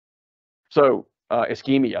 So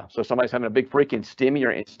ischemia. So somebody's having a big freaking STEMI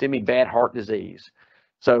or STEMI bad heart disease.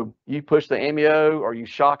 So you push the amnio or you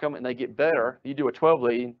shock them and they get better. You do a 12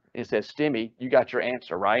 lead and it says STEMI, you got your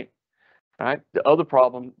answer, right? All right. The other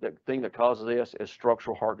problem, the thing that causes this is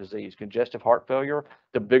structural heart disease, congestive heart failure.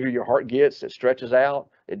 The bigger your heart gets, it stretches out,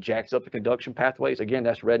 it jacks up the conduction pathways. Again,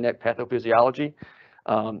 that's redneck pathophysiology,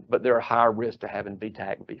 but they're a higher risk to having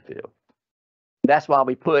VTAC and VFib. That's why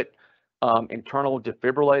we put internal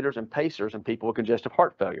defibrillators and pacers in people with congestive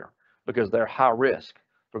heart failure, because they're high risk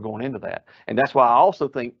for going into that. And that's why I also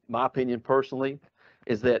think, my opinion personally,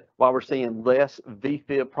 is that while we're seeing less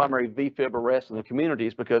VFib, primary VFib arrests in the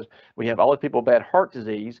communities, because we have all the people with bad heart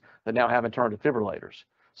disease that now have internal defibrillators.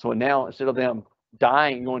 So now instead of them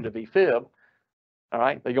dying and going to VFib, all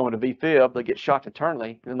right, they go into VFib, they get shocked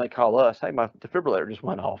internally, and then they call us, hey, my defibrillator just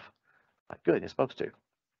went off. Like, good, it's supposed to.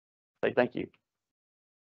 Say thank you.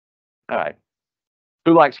 All right.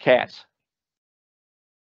 Who likes cats?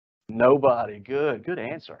 Nobody. Good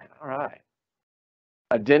answer. All right.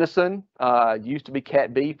 Adenosine used to be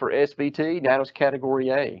Cat B for SVT. Now it's Category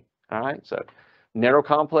A. All right. So narrow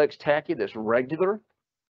complex tachy that's regular.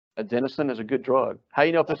 Adenosine is a good drug. How do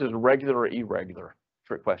you know if this is regular or irregular?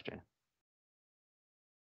 Trick question.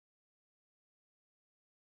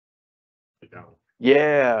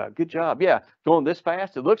 Yeah, good job. Yeah, going this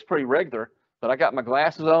fast, it looks pretty regular, but I got my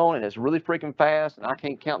glasses on and it's really freaking fast and I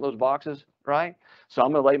can't count those boxes, right? So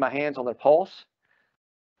I'm going to lay my hands on their pulse.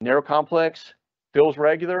 Narrow complex, feels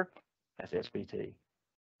regular, that's SVT.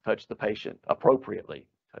 Touch the patient appropriately.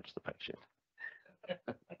 Touch the patient.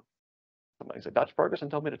 Somebody said, Dr. Ferguson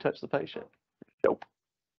told me to touch the patient. Nope.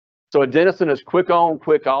 So adenosine is quick on,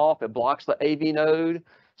 quick off. It blocks the AV node,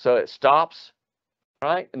 so it stops,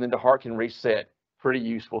 right? And then the heart can reset. Pretty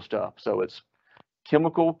useful stuff. So it's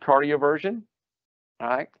chemical cardioversion, all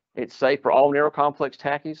right? It's safe for all narrow complex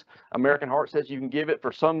tachys. American Heart says you can give it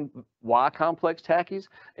for some Y complex tachys.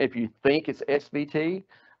 If you think it's SVT,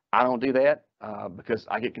 I don't do that because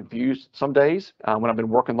I get confused some days when I've been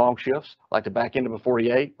working long shifts, like the back end of a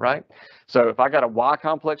 48, right? So if I got a Y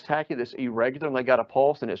complex tachy that's irregular and they got a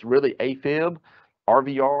pulse and it's really AFib,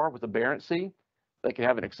 RVR with aberrancy, they can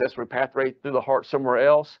have an accessory pathway through the heart somewhere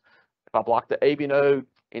else. If I block the AV node,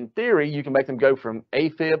 in theory, you can make them go from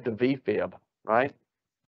AFib to VFib, right?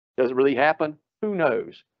 Does it really happen? Who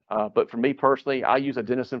knows? But for me personally, I use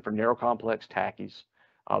adenosine for narrow complex tachys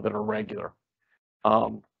that are regular.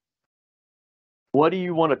 What do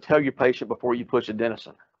you want to tell your patient before you push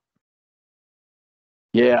adenosine?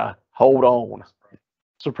 Yeah, hold on.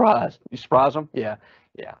 Surprise. You surprise them? Yeah.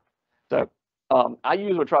 So I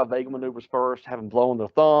usually try vagal maneuvers first, have them blow on the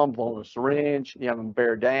thumb, blow on the syringe, you have them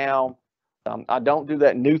bear down. I don't do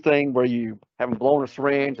that new thing where you have them blow on a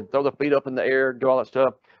syringe and throw their feet up in the air, do all that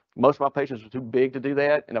stuff. Most of my patients are too big to do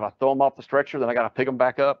that. And if I throw them off the stretcher, then I got to pick them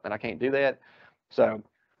back up and I can't do that. So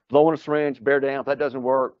blow on a syringe, bear down. If that doesn't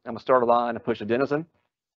work, I'm going to start a line and push adenosine.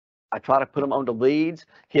 I try to put them onto leads,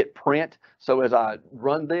 hit print. So as I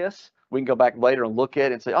run this, we can go back later and look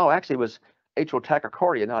at it and say, oh, actually it was atrial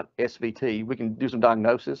tachycardia, not SVT. We can do some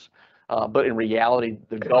diagnosis. But in reality,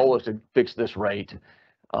 the goal is to fix this rate.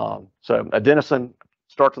 So adenosine,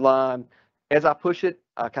 start the line. As I push it,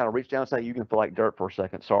 I kind of reach down and say, you can feel like dirt for a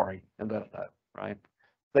second, sorry. And then, right?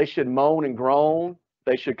 They should moan and groan.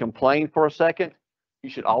 They should complain for a second. You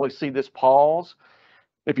should always see this pause.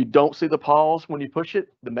 If you don't see the pause when you push it,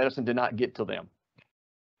 the medicine did not get to them.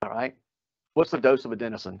 All right. What's the dose of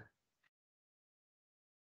adenosine?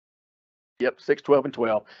 Yep, 6, 12, and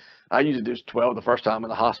 12. I usually do 12 the first time in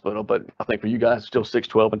the hospital, but I think for you guys, it's still 6,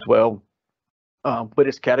 12, and 12. But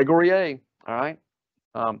it's category A, all right?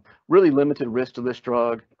 Really limited risk to this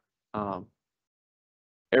drug.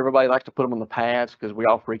 Everybody likes to put them on the pads because we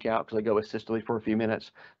all freak out because they go assistantly for a few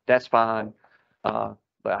minutes. That's fine. But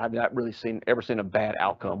I've not really ever seen a bad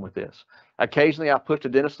outcome with this. Occasionally I push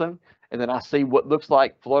adenosine and then I see what looks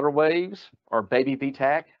like flutter waves or baby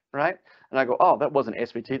VTAC, right? And I go, oh, that wasn't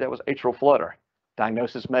SVT, that was atrial flutter.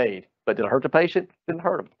 Diagnosis made. But did it hurt the patient? Didn't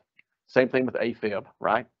hurt them. Same thing with AFib,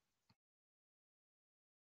 right?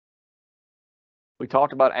 We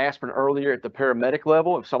talked about aspirin earlier at the paramedic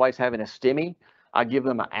level. If somebody's having a STEMI, I give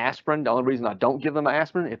them an aspirin. The only reason I don't give them an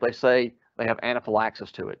aspirin if they say they have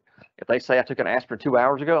anaphylaxis to it. If they say I took an aspirin 2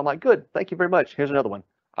 hours ago, I'm like, good, thank you very much. Here's another one.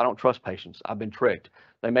 I don't trust patients. I've been tricked.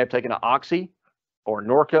 They may have taken an oxy or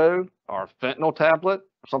Norco or a fentanyl tablet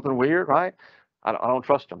or something weird, right? I don't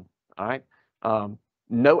trust them, all right?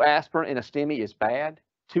 No aspirin in a STEMI is bad.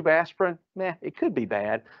 2 aspirin, meh, it could be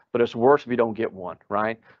bad, but it's worse if you don't get one,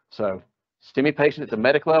 right? So STEMI patient at the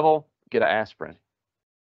medic level, get an aspirin.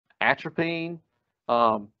 Atropine.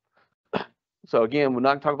 So again, we're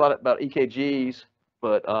not going to talk about EKGs,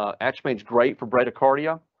 but atropine is great for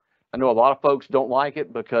bradycardia. I know a lot of folks don't like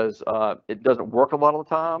it because it doesn't work a lot of the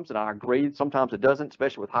times, and I agree. Sometimes it doesn't,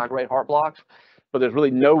 especially with high-grade heart blocks. But there's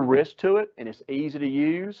really no risk to it, and it's easy to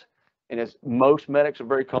use, and most medics are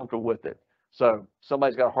very comfortable with it. So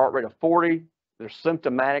somebody's got a heart rate of 40, they're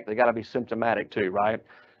symptomatic. They got to be symptomatic too, right?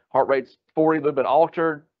 Heart rate's 40, a little bit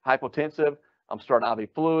altered, hypotensive. I'm starting IV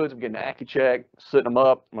fluids. I'm getting an AccuCheck, sitting them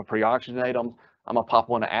up. I'm going to pre-oxygenate them. I'm going to pop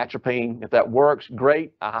one of atropine. If that works,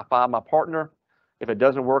 great. I high-five my partner. If it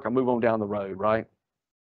doesn't work, I move on down the road, right?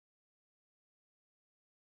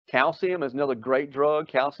 Calcium is another great drug.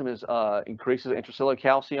 Calcium increases intracellular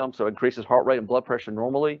calcium, so it increases heart rate and blood pressure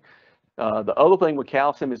normally. The other thing with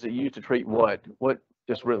calcium is it's used to treat what?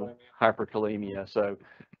 Just really hyperkalemia. So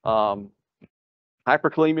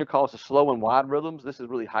hyperkalemia causes slow and wide rhythms. This is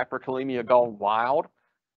really hyperkalemia gone wild.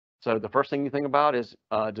 So the first thing you think about is,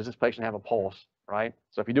 does this patient have a pulse, right?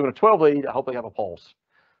 So if you're doing a 12 lead, I hope they have a pulse.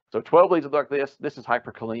 So 12 leads like this is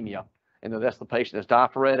hyperkalemia. And then that's the patient that's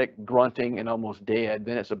diaphoretic, grunting, and almost dead.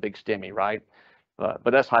 Then it's a big STEMI, right? But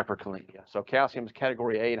that's hyperkalemia. So calcium is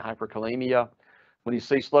category A in hyperkalemia. When you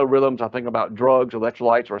see slow rhythms, I think about drugs,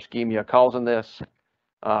 electrolytes, or ischemia causing this.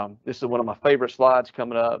 This is one of my favorite slides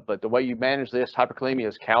coming up, but the way you manage this hyperkalemia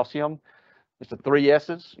is calcium. It's the 3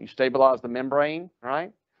 S's. You stabilize the membrane,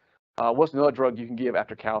 right? What's another drug you can give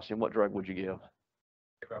after calcium? What drug would you give?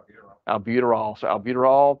 Albuterol. So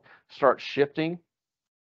albuterol starts shifting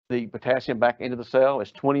the potassium back into the cell.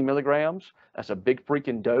 It's 20 milligrams. That's a big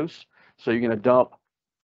freaking dose. So you're going to dump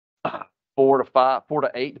 4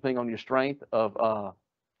 to 8, depending on your strength of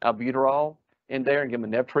albuterol in there and give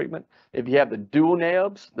them a neb treatment. If you have the dual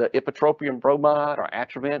nebs, the ipratropium bromide or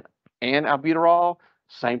Atrovent and albuterol,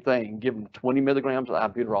 same thing. Give them 20 milligrams of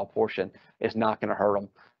albuterol portion. It's not going to hurt them.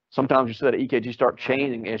 Sometimes you see that EKG start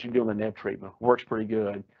changing as you're doing the neb treatment. Works pretty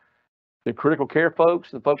good. The critical care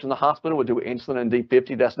folks, the folks in the hospital would do insulin and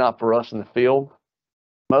D50. That's not for us in the field,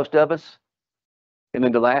 most of us. And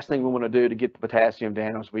then the last thing we want to do to get the potassium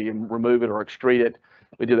down is we remove it or excrete it.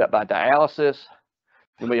 We do that by dialysis.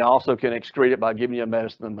 And we also can excrete it by giving you a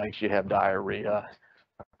medicine that makes you have diarrhea.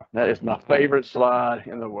 That is my favorite slide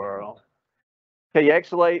in the world.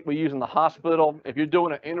 K-Exolate we use in the hospital. If you're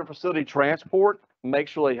doing an interfacility transport, make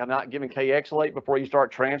sure you're not giving K-Exolate before you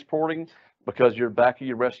start transporting because your back of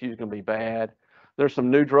your rescue is going to be bad. There's some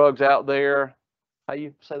new drugs out there. How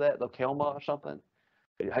you say that? Lokelma or something?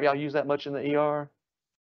 Have y'all used that much in the ER? A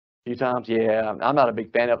few times? Yeah, I'm not a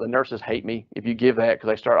big fan of it. The nurses hate me if you give that because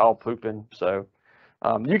they start all pooping. So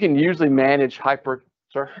you can usually manage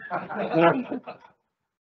sir?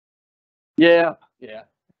 Yeah.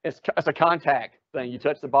 It's a contact thing. You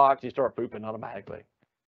touch the box, you start pooping automatically.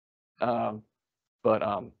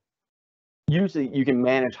 Usually you can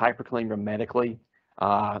manage hyperkalemia medically.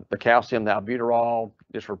 The calcium, the albuterol,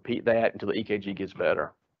 just repeat that until the EKG gets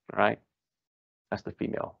better. All right. That's the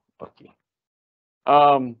female. Okay.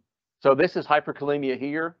 So this is hyperkalemia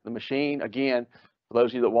here. The machine, again, for those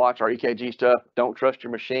of you that watch our EKG stuff, don't trust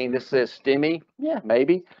your machine. This says STEMI. Yeah,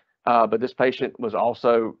 maybe. But this patient was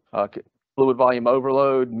also fluid volume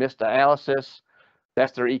overload, missed dialysis.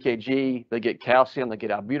 That's their EKG. They get calcium, they get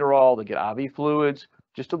albuterol, they get IV fluids,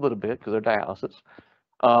 just a little bit because they're dialysis.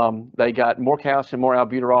 They got more calcium, more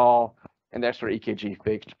albuterol, and that's their EKG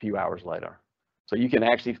fixed a few hours later. So you can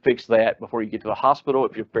actually fix that before you get to the hospital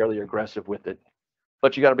if you're fairly aggressive with it.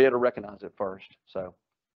 But you got to be able to recognize it first. So,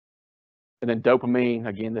 and then dopamine,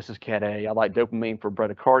 again, this is Cat A. I like dopamine for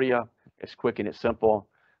bradycardia It's quick and it's simple.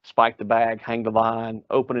 Spike the bag, hang the line,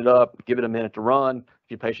 open it up, give it a minute to run.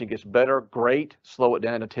 If your patient gets better, great. Slow it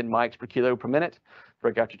down to 10 mics per kilo per minute.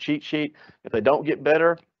 Break out your cheat sheet. If they don't get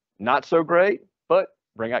better, not so great, but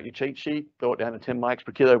bring out your cheat sheet, throw it down to 10 mics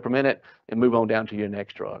per kilo per minute, and move on down to your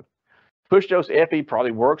next drug. Push dose epi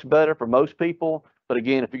probably works better for most people. But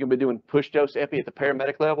again, if you're going to be doing push dose epi at the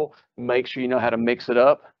paramedic level, make sure you know how to mix it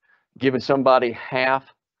up. Giving somebody half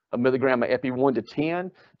a milligram of epi 1 to 10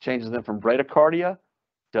 changes them from bradycardia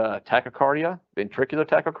to tachycardia, ventricular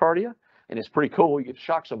tachycardia. And it's pretty cool. You get to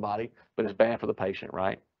shock somebody, but it's bad for the patient,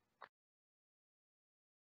 right?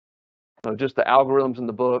 So just the algorithms in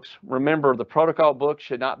the books. Remember, the protocol book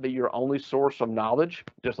should not be your only source of knowledge,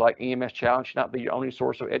 just like EMS Challenge should not be your only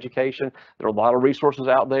source of education. There are a lot of resources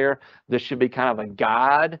out there. This should be kind of a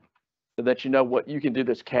guide so that you know what you can do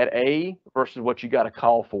that's Cat A versus what you got to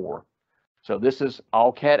call for. So this is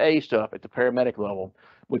all Cat A stuff at the paramedic level,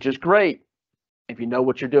 which is great if you know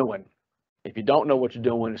what you're doing. If you don't know what you're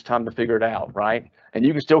doing, it's time to figure it out, right? And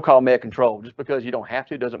you can still call med control. Just because you don't have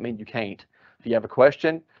to doesn't mean you can't. If you have a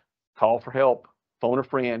question, call for help, phone a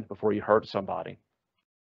friend before you hurt somebody.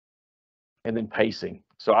 And then pacing.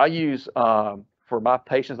 So I use, for my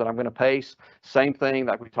patients that I'm going to pace, same thing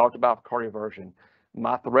like we talked about for cardioversion.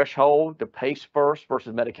 My threshold to pace first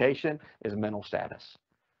versus medication is mental status.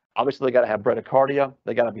 Obviously, they got to have bradycardia.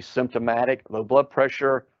 They got to be symptomatic, low blood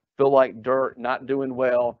pressure, feel like dirt, not doing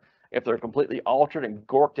well. If they're completely altered and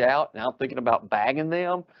gorked out, and I'm thinking about bagging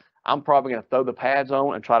them, I'm probably going to throw the pads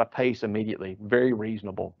on and try to pace immediately. Very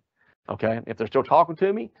reasonable. Okay, if they're still talking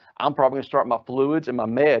to me, I'm probably going to start my fluids and my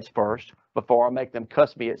meds first before I make them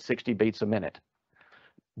cuss me at 60 beats a minute.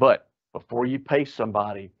 But before you pace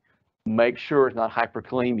somebody, make sure it's not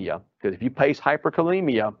hyperkalemia, because if you pace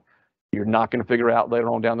hyperkalemia, you're not going to figure out later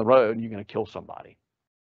on down the road you're going to kill somebody.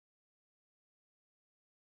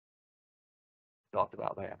 Talked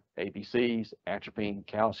about that. ABCs, atropine,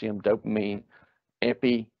 calcium, dopamine,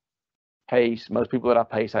 epi, pace. Most people that I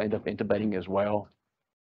pace, I end up intubating as well.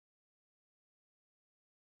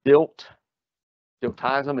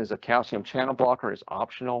 Diltiazem is a calcium channel blocker. It's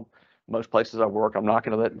optional. Most places I work, I'm not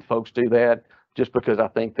going to let folks do that just because I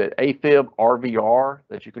think that AFib, RVR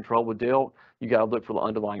that you control with DILT, you got to look for the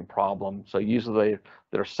underlying problem. So usually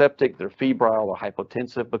they're septic, they're febrile, or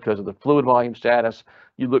hypotensive because of the fluid volume status.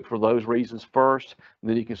 You look for those reasons first, and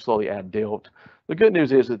then you can slowly add DILT. The good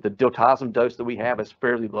news is that the diltiazem dose that we have is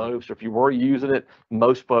fairly low. So if you were using it,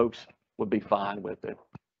 most folks would be fine with it.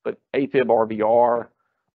 But AFib, RVR,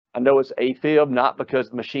 I know it's AFib, not because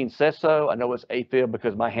the machine says so. I know it's AFib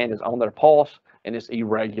because my hand is on their pulse and it's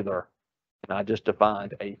irregular. And I just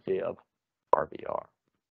defined AFib, RVR.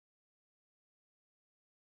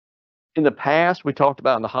 In the past, we talked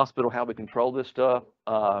about in the hospital how we control this stuff.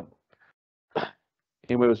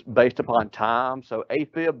 It was based upon time. So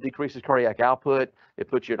AFib decreases cardiac output. It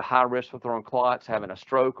puts you at a high risk for throwing clots, having a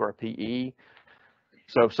stroke or a PE.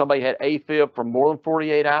 So if somebody had AFib for more than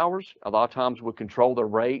 48 hours, a lot of times we control the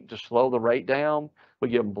rate to slow the rate down. We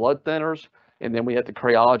give them blood thinners, and then we have the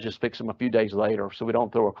cardiologist fix them a few days later so we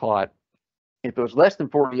don't throw a clot. If it was less than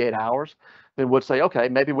 48 hours, then we'd say, okay,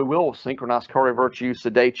 maybe we will synchronize cardiovert you,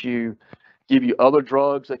 sedate you, give you other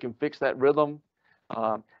drugs that can fix that rhythm.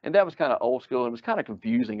 And that was kind of old school. It was kind of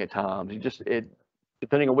confusing at times.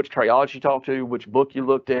 Depending on which cardiologist you talk to, which book you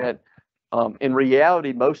looked at. In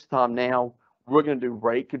reality, most of the time now, we're going to do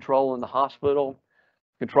rate control in the hospital,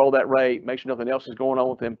 control that rate, make sure nothing else is going on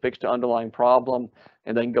with them, fix the underlying problem,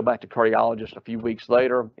 and then go back to cardiologist a few weeks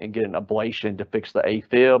later and get an ablation to fix the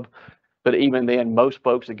AFib. But even then, most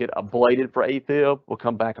folks that get ablated for AFib will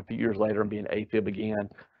come back a few years later and be an AFib again.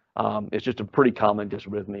 It's just a pretty common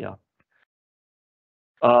dysrhythmia.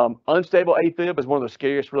 Unstable AFib is one of the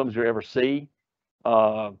scariest rhythms you ever see.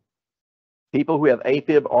 People who have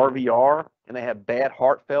AFib RVR and they have bad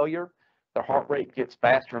heart failure, their heart rate gets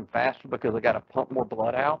faster and faster because they got to pump more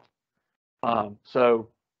blood out. So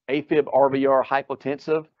AFib RVR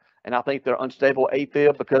hypotensive, and I think they're unstable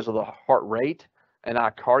AFib because of the heart rate, and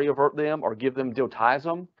I cardiovert them or give them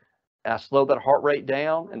diltiazem, and I slow that heart rate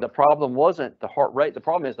down. And the problem wasn't the heart rate. The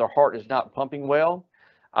problem is their heart is not pumping well.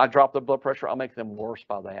 I drop their blood pressure. I'll make them worse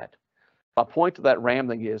by that. My point to that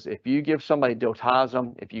rambling is if you give somebody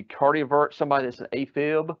diltiazem, if you cardiovert somebody that's an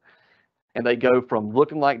AFib, and they go from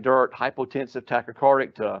looking like dirt, hypotensive,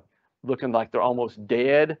 tachycardic, to looking like they're almost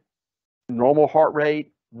dead, normal heart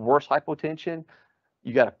rate, worse hypotension,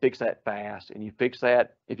 you got to fix that fast. And you fix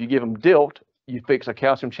that, if you give them DILT, you fix a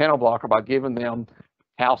calcium channel blocker by giving them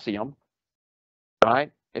calcium, right?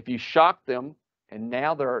 If you shock them and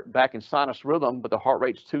now they're back in sinus rhythm, but the heart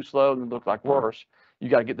rate's too slow and they look like worse, you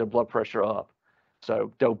got to get their blood pressure up.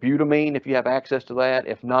 So dobutamine, if you have access to that.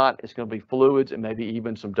 If not, it's going to be fluids and maybe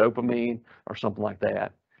even some dopamine or something like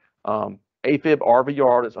that. AFib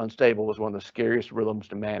RVR that's unstable is one of the scariest rhythms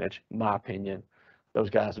to manage, in my opinion. Those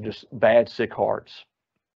guys are just bad, sick hearts.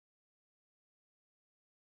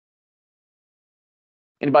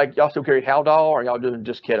 Anybody, y'all still carry Haldol, or y'all doing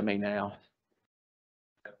just ketamine now?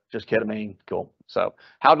 Just ketamine, cool. So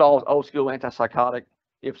Haldol is old school antipsychotic.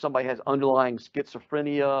 If somebody has underlying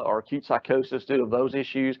schizophrenia or acute psychosis due to those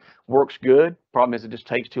issues, works good. Problem is it just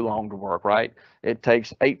takes too long to work, right? It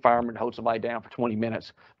takes 8 firemen to hold somebody down for 20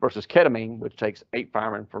 minutes versus ketamine, which takes 8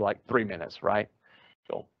 firemen for like 3 minutes, right?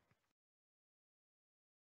 Cool.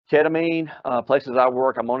 Ketamine, places I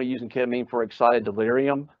work, I'm only using ketamine for excited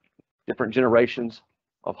delirium. Different generations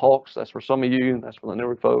of Hulks. That's for some of you. That's for the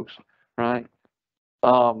newer folks, right?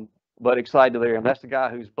 But excited delirium. That's the guy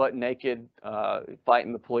who's butt naked,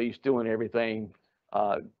 fighting the police, doing everything,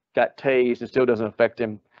 got tased and still doesn't affect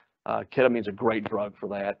him. Ketamine's a great drug for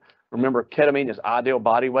that. Remember, ketamine is ideal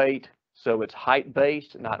body weight, so it's height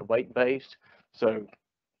based, not weight based. So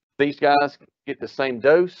these guys get the same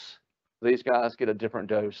dose. These guys get a different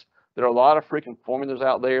dose. There are a lot of freaking formulas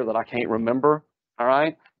out there that I can't remember. All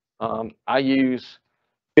right. I use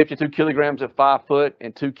 52 kilograms at 5 foot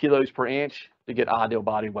and 2 kilos per inch to get ideal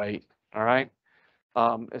body weight. All right.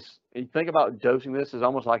 You think about dosing this is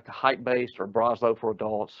almost like the height-based or Broslow for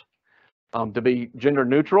adults. To be gender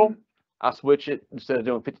neutral, I switch it. Instead of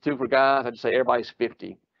doing 52 for guys, I just say everybody's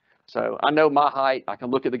 50. So I know my height. I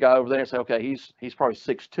can look at the guy over there and say, okay, he's probably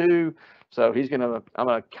 6'2". So I'm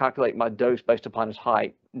gonna calculate my dose based upon his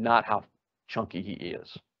height, not how chunky he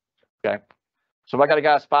is. Okay. So if I got a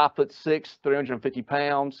guy that's 5'6", 350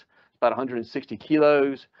 pounds, about 160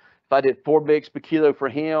 kilos. If I did 4 mg per kilo for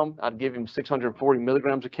him, I'd give him 640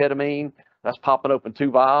 milligrams of ketamine. That's popping open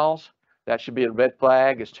 2 vials. That should be a red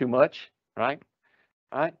flag. It's too much, right?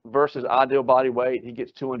 All right. Versus ideal body weight, he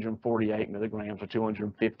gets 248 milligrams or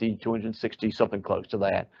 250, 260, something close to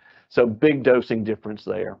that. So big dosing difference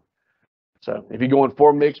there. So if you're going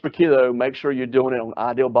 4 mg per kilo, make sure you're doing it on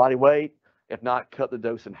ideal body weight. If not, cut the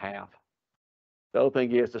dose in half. The other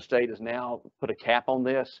thing is the state has now put a cap on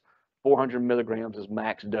this. 400 milligrams is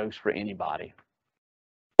max dose for anybody.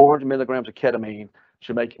 400 milligrams of ketamine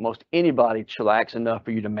should make most anybody chillax enough for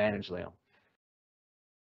you to manage them.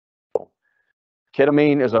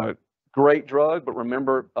 Ketamine is a great drug, but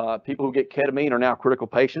remember, people who get ketamine are now critical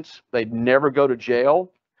patients. They never go to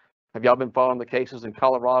jail. Have y'all been following the cases in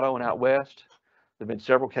Colorado and out west? There have been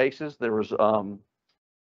several cases. There was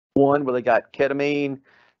one where they got ketamine.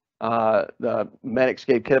 The medics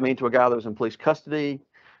gave ketamine to a guy that was in police custody,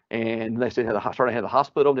 and they said he started to the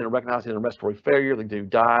hospital, didn't recognize he had a respiratory failure. The dude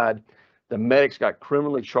died. The medics got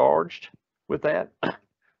criminally charged with that,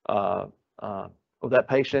 with that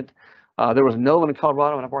patient. There was another one in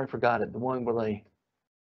Colorado, and I've already forgot it. The one where they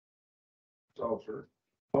officer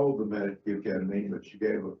told the medic to give ketamine, but she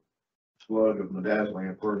gave a slug of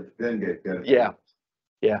midazolam first, then gave ketamine. Yeah.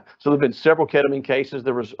 Yeah, so there have been several ketamine cases.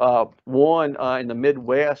 There was one in the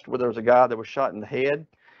Midwest where there was a guy that was shot in the head.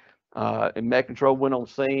 And Med Control went on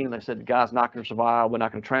scene. They said the guy's not going to survive. We're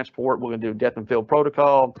not going to transport. We're going to do a death and field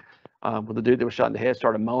protocol. But the dude that was shot in the head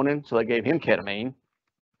started moaning, so they gave him ketamine.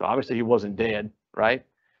 So obviously he wasn't dead, right?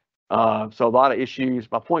 So a lot of issues.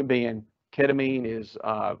 My point being, ketamine is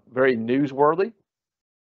very newsworthy.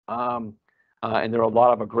 And there are a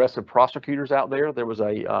lot of aggressive prosecutors out there. There was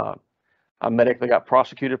a medic that got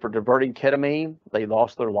prosecuted for diverting ketamine. They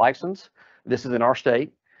lost their license. This is in our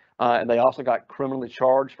state. And they also got criminally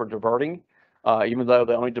charged for diverting, even though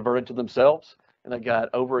they only diverted to themselves. And they got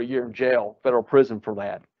over a year in jail, federal prison for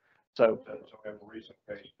that. So have a recent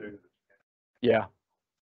case too. yeah.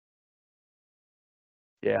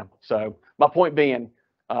 Yeah. So my point being,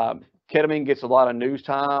 ketamine gets a lot of news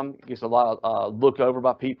time, gets a lot of look over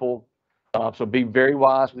by people. So be very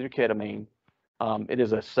wise with your ketamine. It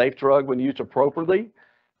is a safe drug when used appropriately,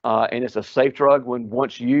 and it's a safe drug when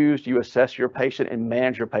once used, you assess your patient and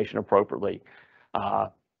manage your patient appropriately.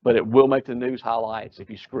 But it will make the news highlights if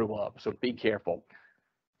you screw up, so be careful.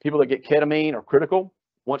 People that get ketamine are critical.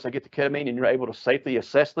 Once they get the ketamine and you're able to safely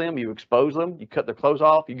assess them, you expose them, you cut their clothes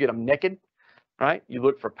off, you get them naked, right? You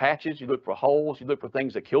look for patches, you look for holes, you look for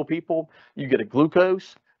things that kill people. You get a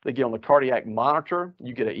glucose. They get on the cardiac monitor,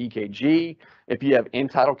 you get an EKG. If you have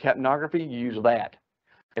end-tidal capnography, you use that.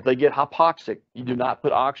 If they get hypoxic, you do not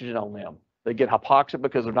put oxygen on them. They get hypoxic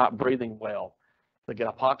because they're not breathing well. If they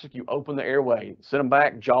get hypoxic, you open the airway, send them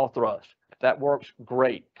back, jaw thrust. If that works,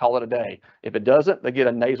 great, call it a day. If it doesn't, they get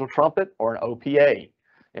a nasal trumpet or an OPA.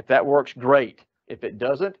 If that works, great. If it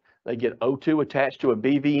doesn't, they get O2 attached to a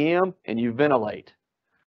BVM and you ventilate.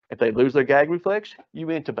 If they lose their gag reflex, you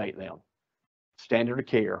intubate them. Standard of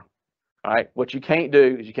care. All right. What you can't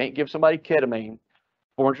do is you can't give somebody ketamine,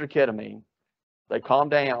 400 ketamine. They calm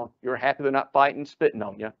down. You're happy they're not fighting, spitting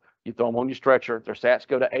on you. You throw them on your stretcher. Their sats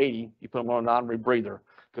go to 80. You put them on a non-rebreather.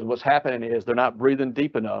 Because what's happening is they're not breathing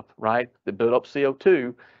deep enough, right? They build up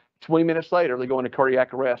CO2. 20 minutes later, they go into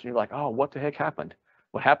cardiac arrest, and you're like, oh, what the heck happened?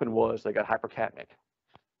 What happened was they got hypercapnic.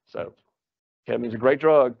 So ketamine's a great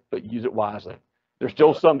drug, but use it wisely. There's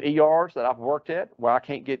still some ERs that I've worked at where I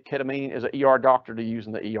can't get ketamine as an ER doctor to use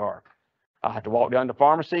in the ER. I have to walk down to the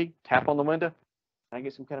pharmacy, tap on the window. Can I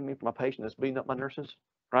get some ketamine for my patient that's beating up my nurses,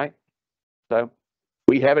 right? So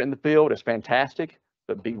we have it in the field. It's fantastic,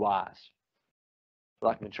 but be wise,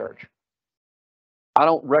 like in the church. I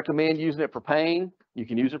don't recommend using it for pain. You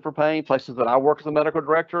can use it for pain. Places that I work as a medical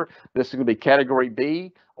director, this is going to be category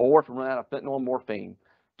B, or if we run out of fentanyl and morphine,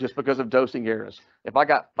 just because of dosing errors. If I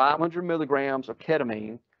got 500 milligrams of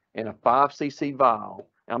ketamine in a 5 cc vial,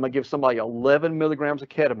 and I'm going to give somebody 11 milligrams of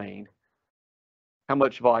ketamine, how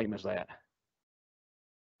much volume is that?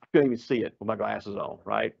 I couldn't even see it with my glasses on,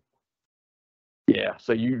 right? Yeah,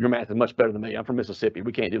 so your math is much better than me. I'm from Mississippi.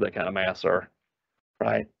 We can't do that kind of math, sir.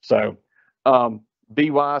 Right? So be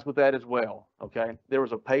wise with that as well, okay? There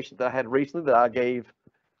was a patient that I had recently that I gave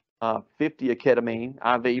 50 of ketamine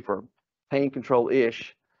IV for pain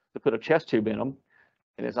control-ish to put a chest tube in them.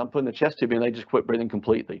 And as I'm putting the chest tube in, they just quit breathing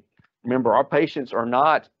completely. Remember, our patients are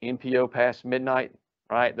not NPO past midnight,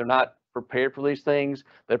 right? They're not prepared for these things.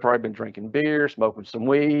 They've probably been drinking beer, smoking some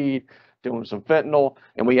weed, doing some fentanyl,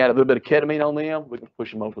 and we add a little bit of ketamine on them, we can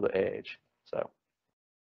push them over the edge. So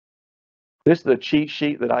this is the cheat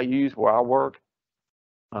sheet that I use where I work.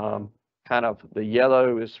 Kind of the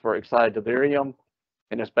yellow is for excited delirium,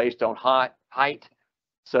 and it's based on height.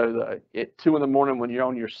 So at 2 in the morning when you're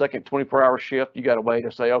on your second 24-hour shift, you got a way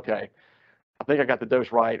to say, okay, I think I got the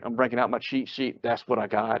dose right. I'm breaking out my cheat sheet. That's what I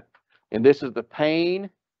got. And this is the pain,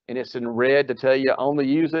 and it's in red to tell you only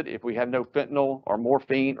use it if we have no fentanyl or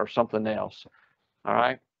morphine or something else. All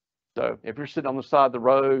right. So if you're sitting on the side of the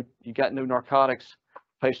road, you got no narcotics,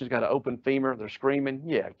 patient's got an open femur, they're screaming,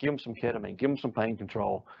 yeah, give them some ketamine, give them some pain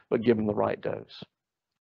control, but give them the right dose.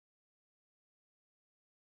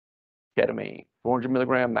 Ketamine, 400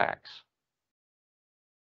 milligram max.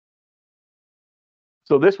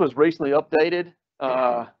 So this was recently updated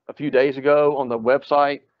a few days ago on the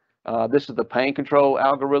website. This is the pain control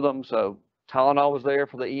algorithm. So Tylenol was there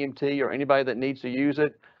for the EMT or anybody that needs to use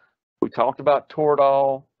it. We talked about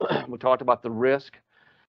Toradol. We talked about the risk.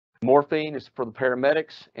 Morphine is for the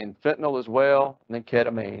paramedics, and fentanyl as well, and then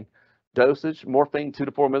ketamine. Dosage, morphine 2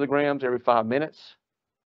 to 4 milligrams every 5 minutes.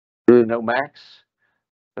 Really no max.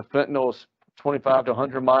 The fentanyl is 25 to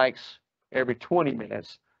 100 mics every 20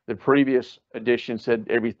 minutes. The previous edition said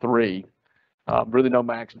every 3. Really no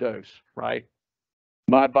max dose, right?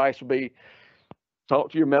 My advice would be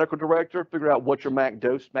talk to your medical director, figure out what your max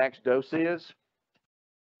dose is.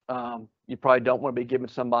 You probably don't want to be giving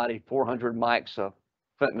somebody 400 mics of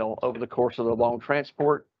fentanyl over the course of the long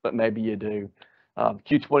transport, but maybe you do.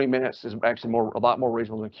 Q20 minutes is actually a lot more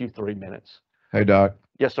reasonable than Q3 minutes. Hey, Doc.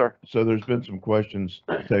 Yes, sir. So there's been some questions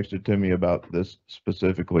texted to me about this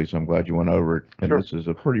specifically, so I'm glad you went over it. And Sure. This is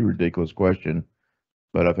a pretty ridiculous question,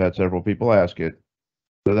 but I've had several people ask it.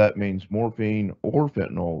 So that means morphine or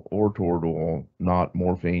fentanyl or Toradol, not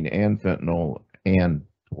morphine and fentanyl and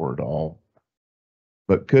Toradol.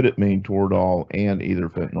 But could it mean Toradol and either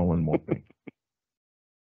fentanyl and morphine?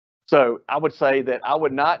 So I would say that I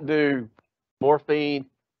would not do morphine,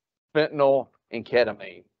 fentanyl, and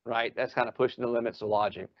ketamine, right? That's kind of pushing the limits of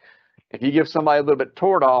logic. If you give somebody a little bit of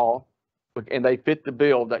Toradol and they fit the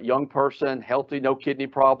bill, that young person, healthy, no kidney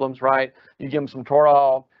problems, right? You give them some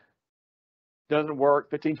Toradol, doesn't work,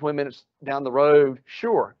 15, 20 minutes down the road,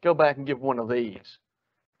 sure, go back and give one of these.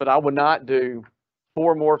 But I would not do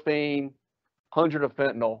 4 morphine, 100 of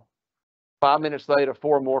fentanyl, 5 minutes later,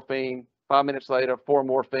 4 morphine, 5 minutes later, 4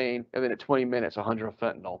 morphine, and then at 20 minutes, 100 of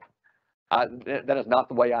fentanyl. That is not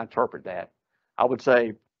the way I interpret that. I would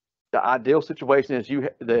say the ideal situation is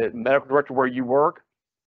the medical director where you work,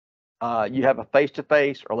 you have a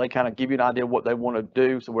face-to-face, or they kind of give you an idea of what they want to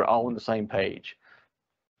do, so we're all on the same page.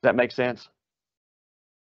 Does that make sense?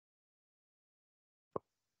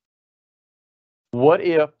 What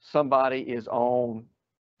if somebody is on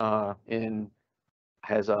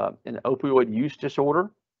has an opioid use disorder,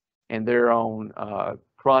 and they're on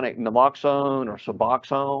chronic naloxone or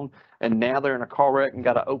Suboxone, and now they're in a car wreck and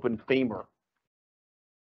got an open femur?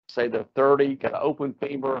 Say they're 30, got an open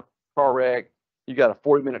femur, car wreck, you got a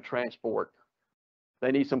 40-minute transport.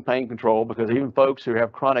 They need some pain control, because even folks who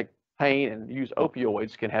have chronic pain and use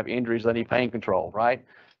opioids can have injuries that need pain control, right?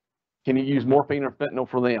 Can you use morphine or fentanyl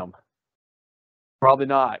for them? Probably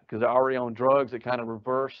not, because they're already on drugs that kind of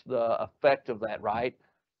reverse the effect of that, right?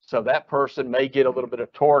 So that person may get a little bit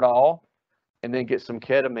of Toradol and then get some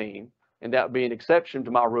ketamine. And that would be an exception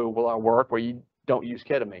to my rule where I work, where you don't use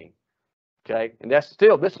ketamine. Okay. And that's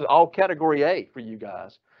still, this is all category A for you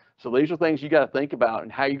guys. So these are things you got to think about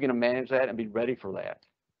and how you're going to manage that and be ready for that.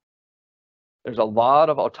 There's a lot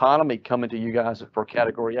of autonomy coming to you guys for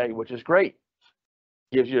category A, which is great.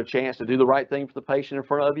 Gives you a chance to do the right thing for the patient in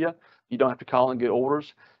front of you. You don't have to call and get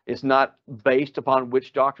orders. It's not based upon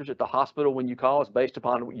which doctors at the hospital when you call. It's based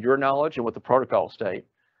upon your knowledge and what the protocols state.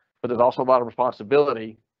 But there's also a lot of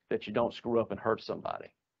responsibility that you don't screw up and hurt somebody.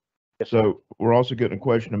 So we're also getting a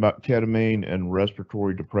question about ketamine and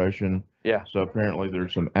respiratory depression. Yeah. So apparently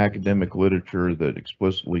there's some academic literature that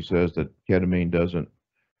explicitly says that ketamine doesn't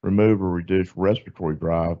remove or reduce respiratory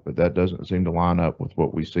drive, but that doesn't seem to line up with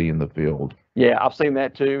what we see in the field. Yeah, I've seen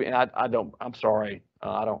that too, and I'm sorry,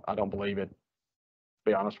 I don't believe it, to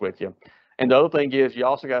be honest with you. And the other thing is, you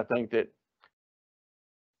also got to think that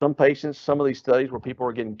some patients, some of these studies where people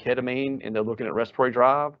are getting ketamine and they're looking at respiratory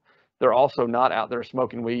drive, they're also not out there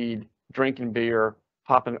smoking weed, drinking beer,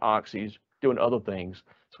 popping oxys, doing other things.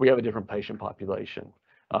 So we have a different patient population.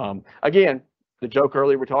 Again, the joke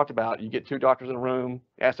earlier we talked about, you get 2 doctors in a room,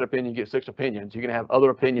 ask their opinion, you get 6 opinions. You're going to have other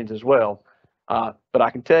opinions as well. But I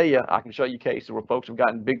can tell you, I can show you cases where folks have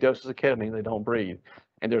gotten big doses of ketamine, they don't breathe.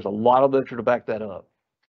 And there's a lot of literature to back that up.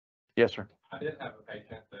 Yes, sir. I did have a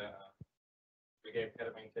patient that we gave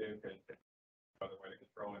ketamine to because the other way to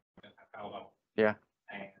control it and held on. Yeah.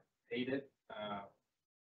 And he did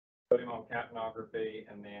put him on capnography,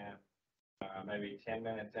 and then maybe 10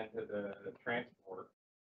 minutes into the transport,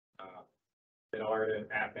 it alerted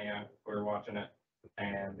apnea. We were watching it,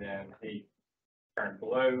 and then he turned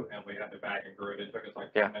blue, and we had to bag him through it. It took us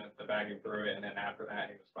like 10 minutes to bag him through it, and then after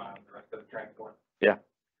that, he was fine the rest of the transport. Yeah.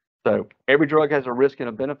 So every drug has a risk and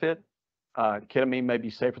a benefit. Ketamine may be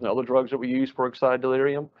safer than other drugs that we use for excited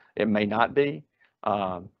delirium. It may not be,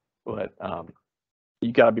 but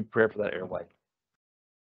you got to be prepared for that airway.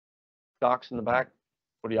 Docs in the back,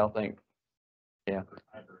 what do y'all think? Yeah.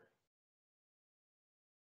 I agree.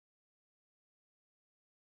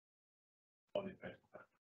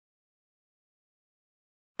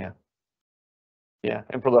 Yeah,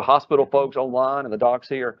 and for the hospital folks online and the docs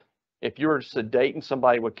here, if you're sedating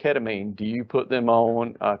somebody with ketamine, do you put them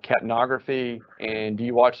on capnography and do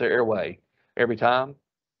you watch their airway every time?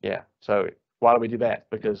 Yeah, so why do we do that?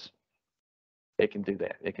 Because it can do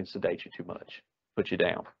that. It can sedate you too much, put you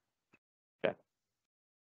down. Okay.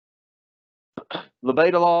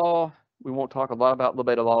 Labetalol, we won't talk a lot about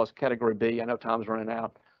labetalol. It's category B. I know time's running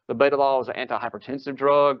out. Labetalol is an antihypertensive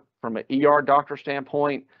drug. From an ER doctor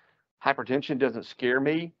standpoint, hypertension doesn't scare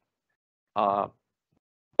me.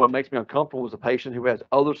 What makes me uncomfortable is a patient who has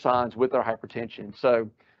other signs with their hypertension. So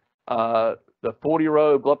the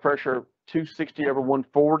 40-year-old blood pressure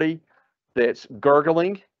 260/140 that's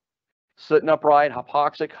gurgling, sitting upright,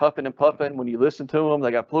 hypoxic, huffing and puffing. When you listen to them, they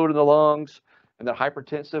got fluid in the lungs and they're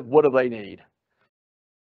hypertensive. What do they need?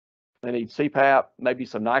 They need CPAP, maybe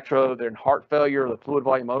some nitro. They're in heart failure, the fluid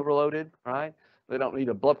volume overloaded, right? They don't need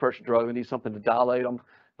a blood pressure drug. They need something to dilate them.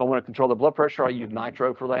 If I want to control the blood pressure, I use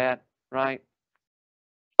nitro for that, right?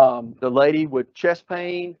 The lady with chest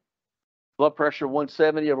pain, blood pressure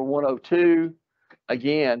 170/102.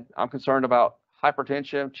 Again, I'm concerned about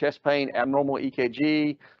hypertension, chest pain, abnormal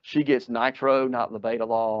EKG. She gets nitro, not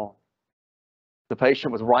labetalol. The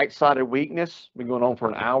patient with right-sided weakness, been going on for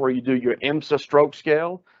an hour. You do your EMSA stroke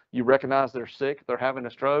scale. You recognize they're sick, they're having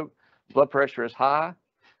a stroke. Blood pressure is high.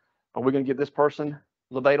 Are we going to give this person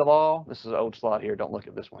labetalol? This is an old slide here. Don't look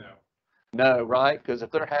at this one. No, right? Because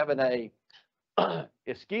if they're having a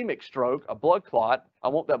ischemic stroke, a blood clot, I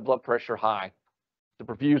want that blood pressure high to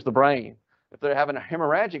perfuse the brain. If they're having a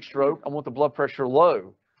hemorrhagic stroke, I want the blood pressure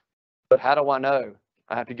low. But how do I know?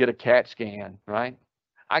 I have to get a CAT scan, right?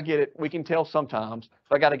 I get it. We can tell sometimes.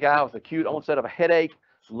 If I got a guy with acute onset of a headache,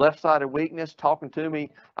 left-sided weakness, talking to me,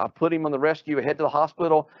 I put him on the rescue, head to the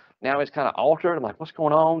hospital. Now he's kind of altered. I'm like, what's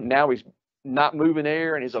going on? Now he's not moving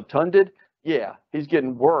air and he's obtunded. Yeah, he's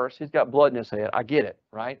getting worse. He's got blood in his head. I get it,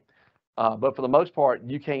 right? But for the most part,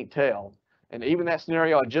 you can't tell. And even that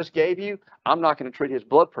scenario I just gave you, I'm not going to treat his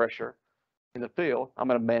blood pressure in the field. I'm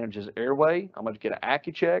going to manage his airway. I'm going to get an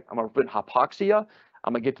AccuCheck. I'm going to prevent hypoxia.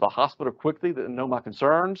 I'm going to get to the hospital quickly to know my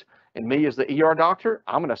concerns. And me as the ER doctor,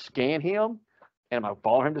 I'm going to scan him and I'm going to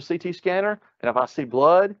follow him to CT scanner. And if I see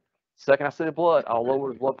blood, second I see the blood, I'll lower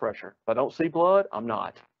his blood pressure. If I don't see blood, I'm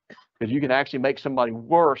not. Because you can actually make somebody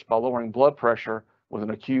worse by lowering blood pressure with an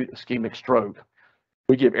acute ischemic stroke.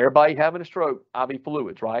 We give everybody having a stroke IV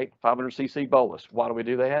fluids, right? 500 cc bolus. Why do we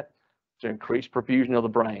do that? To increase perfusion of the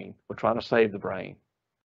brain. We're trying to save the brain.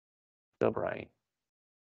 The brain.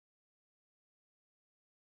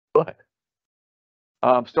 But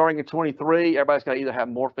starting in 23, everybody's got to either have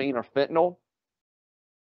morphine or fentanyl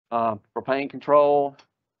for pain control.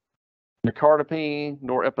 Nicardipine,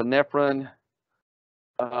 norepinephrine.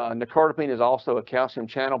 Nicardipine is also a calcium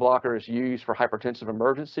channel blocker. It's used for hypertensive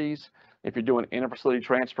emergencies. If you're doing interfacility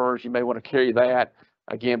transfers, you may want to carry that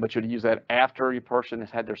again, but you'll use that after your person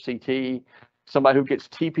has had their CT. Somebody who gets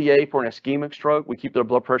TPA for an ischemic stroke, we keep their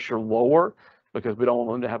blood pressure lower because we don't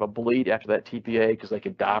want them to have a bleed after that TPA because they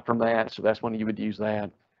could die from that. So that's when you would use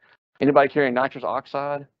that. Anybody carrying nitrous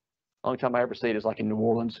oxide? Only time I ever see it is like in New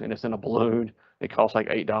Orleans and it's in a balloon. It costs like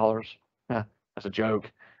 $8. That's a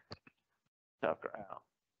joke. Tough crowd.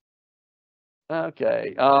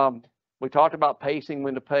 Okay. We talked about pacing,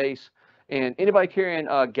 when to pace, and anybody carrying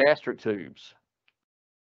gastric tubes?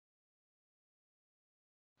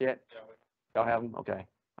 Yeah. Y'all have them? Okay.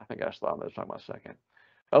 I think I saw them. Let's talk about a second.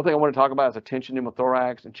 The other thing I want to talk about is a tension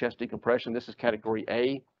pneumothorax and chest decompression. This is category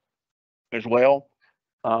A as well.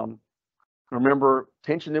 Remember,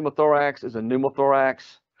 tension pneumothorax is a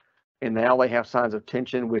pneumothorax, and now they have signs of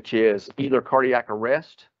tension, which is either cardiac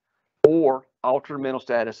arrest or altered mental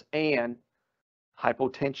status and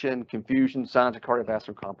hypotension, confusion, signs of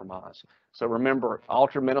cardiovascular compromise. So remember,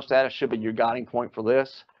 altered mental status should be your guiding point for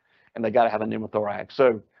this, and they got to have a pneumothorax.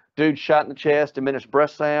 So dude shot in the chest, diminished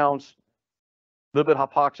breath sounds, a little bit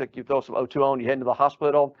hypoxic, you throw some O2 on, you head into the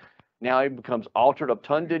hospital. Now he becomes altered,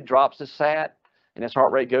 obtunded, drops his sat, and his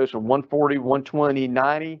heart rate goes from 140, 120,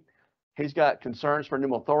 90. He's got concerns for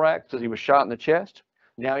pneumothorax because he was shot in the chest.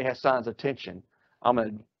 Now he has signs of tension. I'm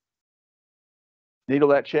going to needle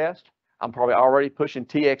that chest. I'm probably already pushing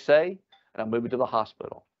TXA, and I'm moving to the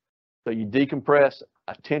hospital. So you decompress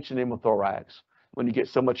a tension pneumothorax. When you get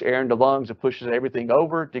so much air in the lungs, it pushes everything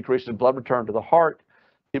over, decreases blood return to the heart.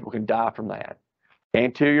 People can die from that.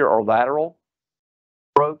 Anterior or lateral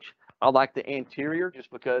approach. I like the anterior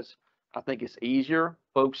just because I think it's easier.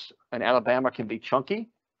 Folks in Alabama can be chunky,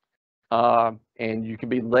 and you can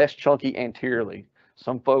be less chunky anteriorly.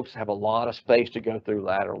 Some folks have a lot of space to go through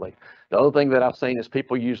laterally. The other thing that I've seen is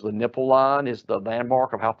people use the nipple line as the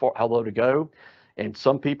landmark of how low to go. And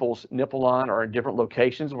some people's nipple line are in different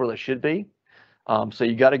locations where they should be. So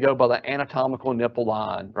you got to go by the anatomical nipple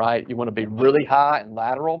line, right? You want to be really high and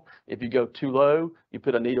lateral. If you go too low, you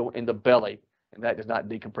put a needle in the belly, and that does not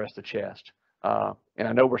decompress the chest. And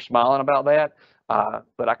I know we're smiling about that,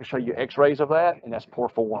 but I can show you x-rays of that, and that's poor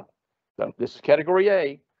form. So this is category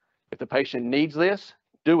A. If the patient needs this,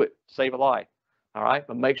 do it, save a life. All right,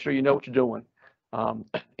 but make sure you know what you're doing.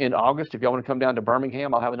 In August, if y'all want to come down to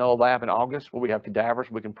Birmingham, I'll have another lab in August where we have cadavers.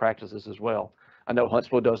 We can practice this as well. I know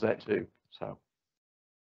Huntsville does that too. So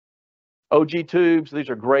OG tubes, these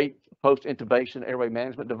are great post-intubation airway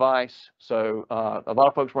management device. So a lot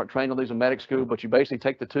of folks weren't trained on these in medic school, but you basically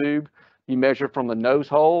take the tube, you measure from the nose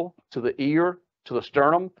hole to the ear to the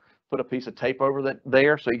sternum, put a piece of tape over that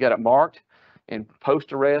there so you got it marked. And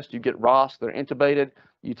post-arrest, you get ROS, they're intubated.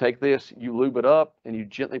 You take this, you lube it up, and you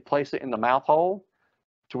gently place it in the mouth hole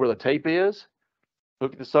to where the tape is,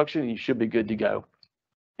 hook the suction, and you should be good to go.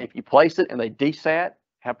 If you place it and they desat,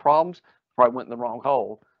 have problems, probably went in the wrong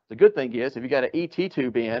hole. The good thing is, if you got an ET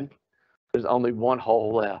tube in, there's only one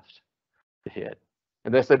hole left to hit.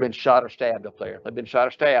 Unless they've been shot or stabbed up there. If they've been shot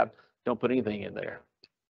or stabbed, don't put anything in there.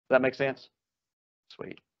 Does that make sense?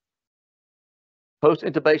 Sweet.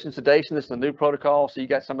 Post-intubation sedation, this is a new protocol. So you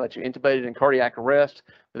got somebody that you intubated in cardiac arrest.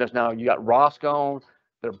 There's now you got ROS gone.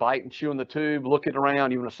 They're biting, chewing the tube, looking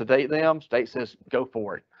around. You want to sedate them. State says go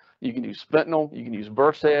for it. You can use fentanyl. You can use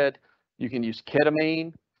Versed. You can use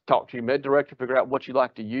ketamine. Talk to your med director, figure out what you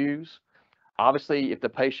like to use. Obviously, if the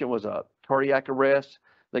patient was a cardiac arrest,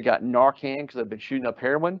 they got Narcan because they've been shooting up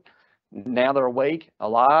heroin. Now they're awake,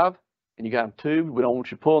 alive, and you got them tubed. We don't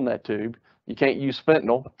want you pulling that tube. You can't use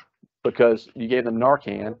fentanyl because you gave them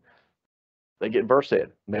Narcan. They get Versed.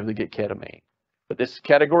 Maybe they get ketamine. But this is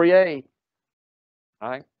category A. All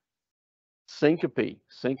right. Syncope,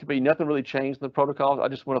 nothing really changed in the protocols. I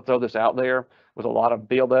just want to throw this out there with a lot of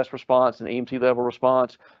BLS response and EMT level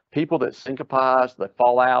response. People that syncopize, that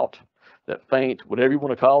fall out, that faint, whatever you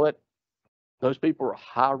want to call it, those people are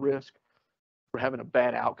high risk for having a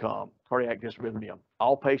bad outcome, cardiac dysrhythmia.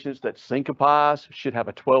 All patients that syncopize should have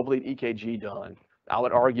a 12-lead EKG done. I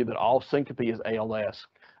would argue that all syncope is ALS.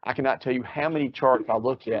 I cannot tell you how many charts I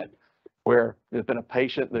look at where there's been a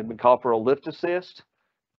patient that's been called for a lift assist.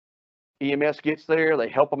 EMS gets there, they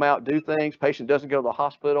help them out, do things. Patient doesn't go to the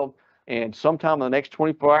hospital. And sometime in the next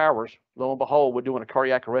 24 hours, lo and behold, we're doing a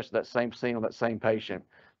cardiac arrest of that same scene on that same patient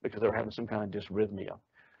because they're having some kind of dysrhythmia.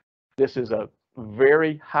 This is a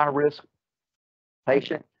very high-risk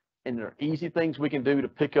patient, and there are easy things we can do to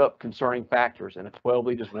pick up concerning factors, and a 12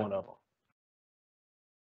 lead is one of them.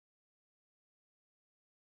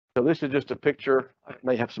 So this is just a picture. I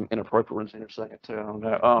may have some inappropriate ones in a second too. I don't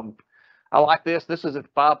know. I like this. This is at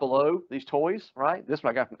Five Below, these toys, right? This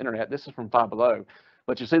one I got from the internet. This is from Five Below.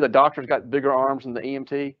 But you see the doctor's got bigger arms than the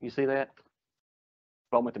EMT. You see that?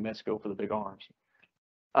 I went to med school for the big arms.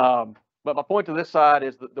 But my point to this side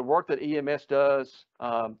is that the work that EMS does,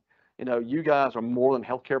 you know, you guys are more than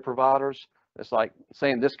healthcare providers. It's like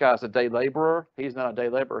saying this guy's a day laborer. He's not a day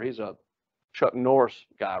laborer. He's a Chuck Norris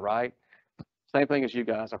guy, right? Same thing as you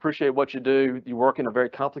guys. I appreciate what you do. You work in a very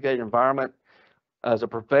complicated environment. As a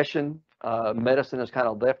profession, medicine has kind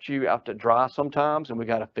of left you out to dry sometimes, and we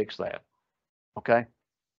got to fix that. Okay?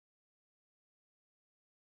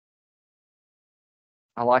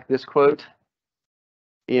 I like this quote.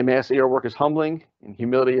 EMS ER work is humbling, and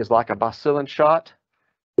humility is like a bacillin shot.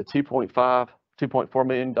 The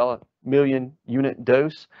 2.4 million unit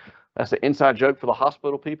dose. That's an inside joke for the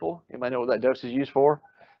hospital people. Anybody know what that dose is used for?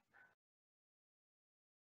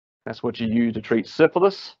 That's what you use to treat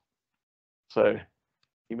syphilis. So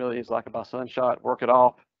humility is like a bacillin shot. Work it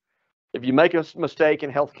off. If you make a mistake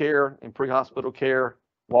in healthcare and pre-hospital care,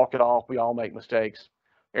 walk it off. We all make mistakes.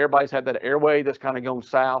 Everybody's had that airway that's kind of going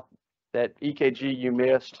south, that EKG you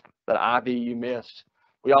missed, that IV you missed.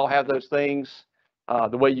 We all have those things.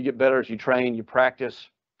 The way you get better is you train, you practice,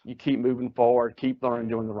 you keep moving forward, keep learning,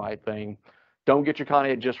 doing the right thing. Don't get your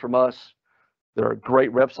content just from us. There are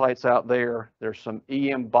great websites out there. There's some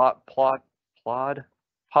EM bot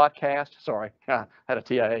podcast. Sorry, I had a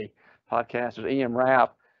TIA podcast. There's EM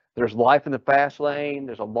Rap. There's Life in the Fast Lane.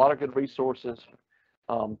 There's a lot of good resources.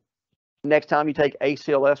 Next time you take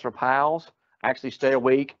ACLS or PALS, actually stay a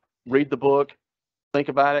week, read the book, think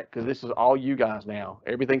about it, because this is all you guys now.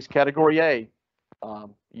 Everything's category A.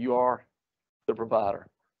 You are the provider.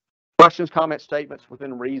 Questions, comments, statements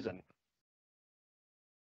within reason.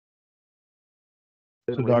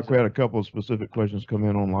 So Doc, we had a couple of specific questions come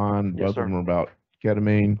in online. Yes, Both sir. of them are about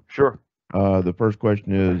ketamine. Sure. The first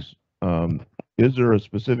question is there a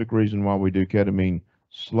specific reason why we do ketamine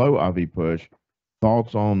slow IV push?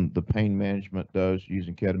 Thoughts on the pain management dose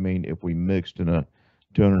using ketamine if we mixed in a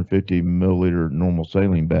 250 milliliter normal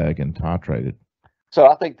saline bag and titrated? So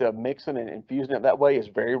I think the mixing and infusing it that way is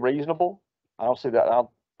very reasonable. I don't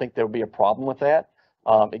think there would be a problem with that.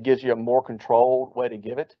 It gives you a more controlled way to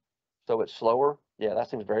give it, so it's slower. Yeah, that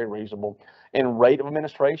seems very reasonable. And rate of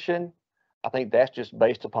administration, I think that's just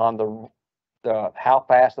based upon the how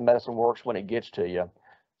fast the medicine works when it gets to you.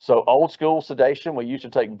 So old school sedation, we used to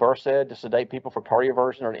take Versed to sedate people for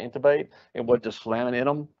cardioversion or to intubate, and would just slam it in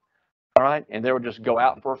them. All right, and they would just go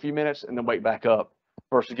out for a few minutes and then wake back up.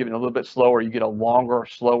 Versus giving a little bit slower, you get a longer,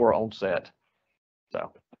 slower onset.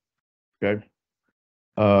 So, okay.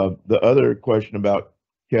 The other question about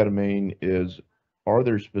ketamine is, are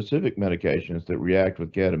there specific medications that react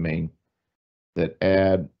with ketamine that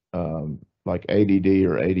add like ADD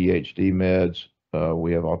or ADHD meds?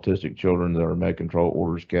 We have autistic children that are med control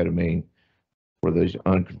orders ketamine for these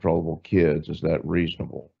uncontrollable kids. Is that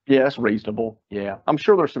reasonable? yeah, that's reasonable. Yeah, I'm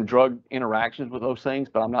sure there's some drug interactions with those things,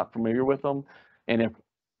 but I'm not familiar with them. And if,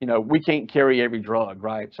 you know, we can't carry every drug,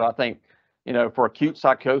 right? So I think, you know, for acute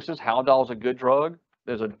psychosis, Haldol is a good drug.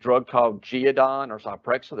 There's a drug called Geodon or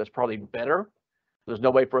Zyprexa that's probably better. There's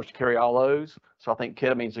no way for us to carry all those. So I think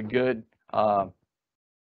ketamine is a good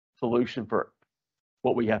solution for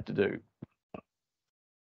what we have to do.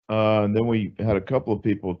 And then we had a couple of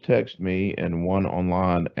people text me and one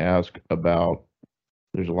online ask about,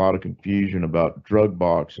 there's a lot of confusion about drug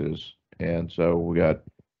boxes. And so we got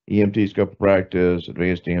EMT scope of practice,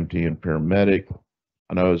 advanced EMT, and paramedic.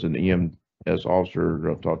 I know as an EMS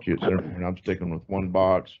officer, I've talked to you at Center, and I'm sticking with one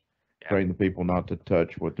box, train the people not to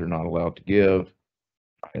touch what they're not allowed to give,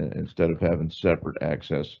 instead of having separate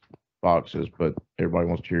access boxes. But everybody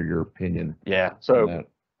wants to hear your opinion. Yeah. So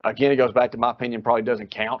again, it goes back to my opinion probably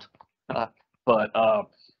doesn't count. But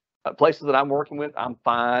places that I'm working with, I'm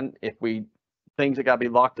fine. If things that got to be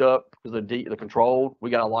locked up because the control, we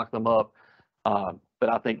got to lock them up. But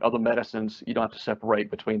I think other medicines, you don't have to separate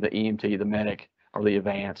between the EMT, the medic, or the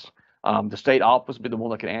advanced. The state office will be the one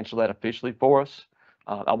that can answer that officially for us.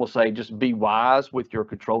 I will say just be wise with your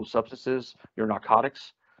controlled substances, your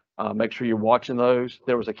narcotics. Make sure you're watching those.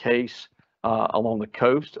 There was a case along the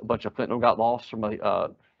coast. A bunch of fentanyl got lost from a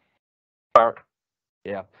fire.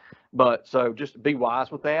 Yeah. But so just be wise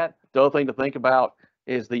with that. The other thing to think about,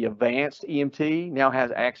 is the advanced EMT now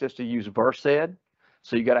has access to use Versed.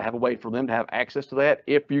 So you got to have a way for them to have access to that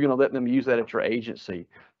if you're going to let them use that at your agency.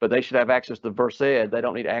 But they should have access to Versed. They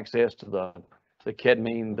don't need access to the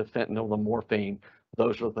ketamine, the fentanyl, the morphine.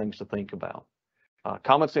 Those are the things to think about.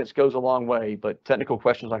 Common sense goes a long way, but technical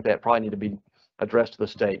questions like that probably need to be addressed to the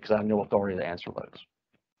state because I have no authority to answer those.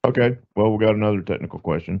 Okay, well, we got another technical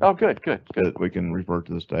question Oh, good. that we can refer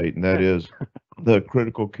to the state, and that is the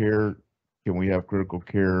critical care. Can we have critical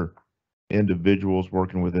care individuals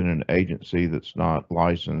working within an agency that's not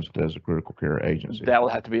licensed as a critical care agency? That will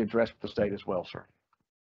have to be addressed with the state as well, sir.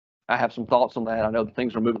 I have some thoughts on that. I know that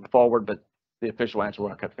things are moving forward, but the official answer will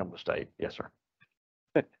have to come from the state. Yes, sir.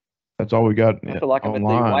 That's all we got I feel like I'm at the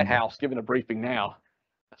online. White House giving a briefing now.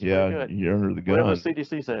 That's Yeah, pretty good. you're under the Whatever gun. the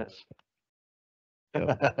CDC says. Do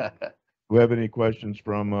we have any questions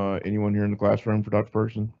from anyone here in the classroom for Dr.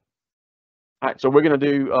 Ferguson? All right, so we're going to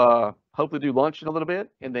do, hopefully do lunch in a little bit,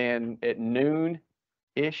 and then at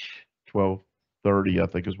noon-ish, 12:30, I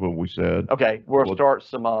think is what we said. okay, we'll Well, start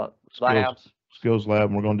some labs. Skills lab,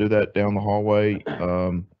 and we're going to do that down the hallway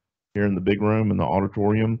here in the big room in the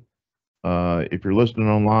auditorium. If you're listening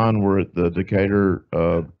online, we're at the Decatur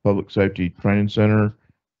Public Safety Training Center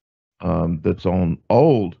that's on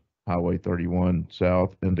Old Highway 31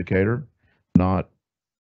 South in Decatur, not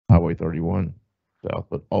Highway 31 South,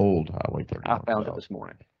 but Old Highway 31 I found South. it this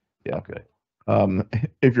morning. Yeah. Okay.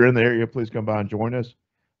 If you're in the area, please come by and join us.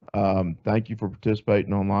 Thank you for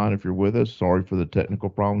participating online. If you're with us, sorry for the technical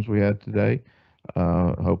problems we had today.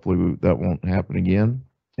 Hopefully that won't happen again.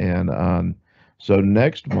 And so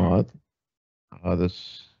next month, the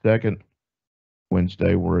second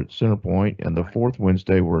Wednesday, we're at Centerpoint, and the fourth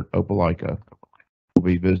Wednesday, we're at Opelika. We'll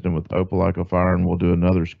be visiting with Opelika Fire, and we'll do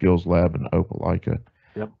another skills lab in Opelika.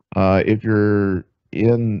 Yep. If you're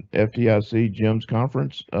in FDIC Jim's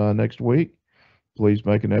conference next week, please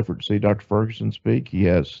make an effort to see Dr. Ferguson speak. He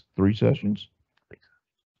has 3 sessions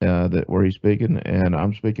where he's speaking, and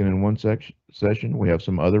I'm speaking in one session. We have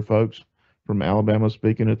some other folks from Alabama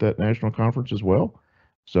speaking at that national conference as well.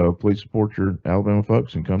 So please support your Alabama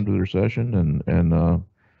folks and come to their session and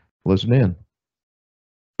listen in.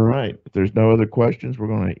 All right. If there's no other questions, we're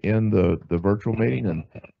going to end the virtual meeting, and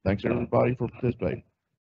thanks everybody for participating.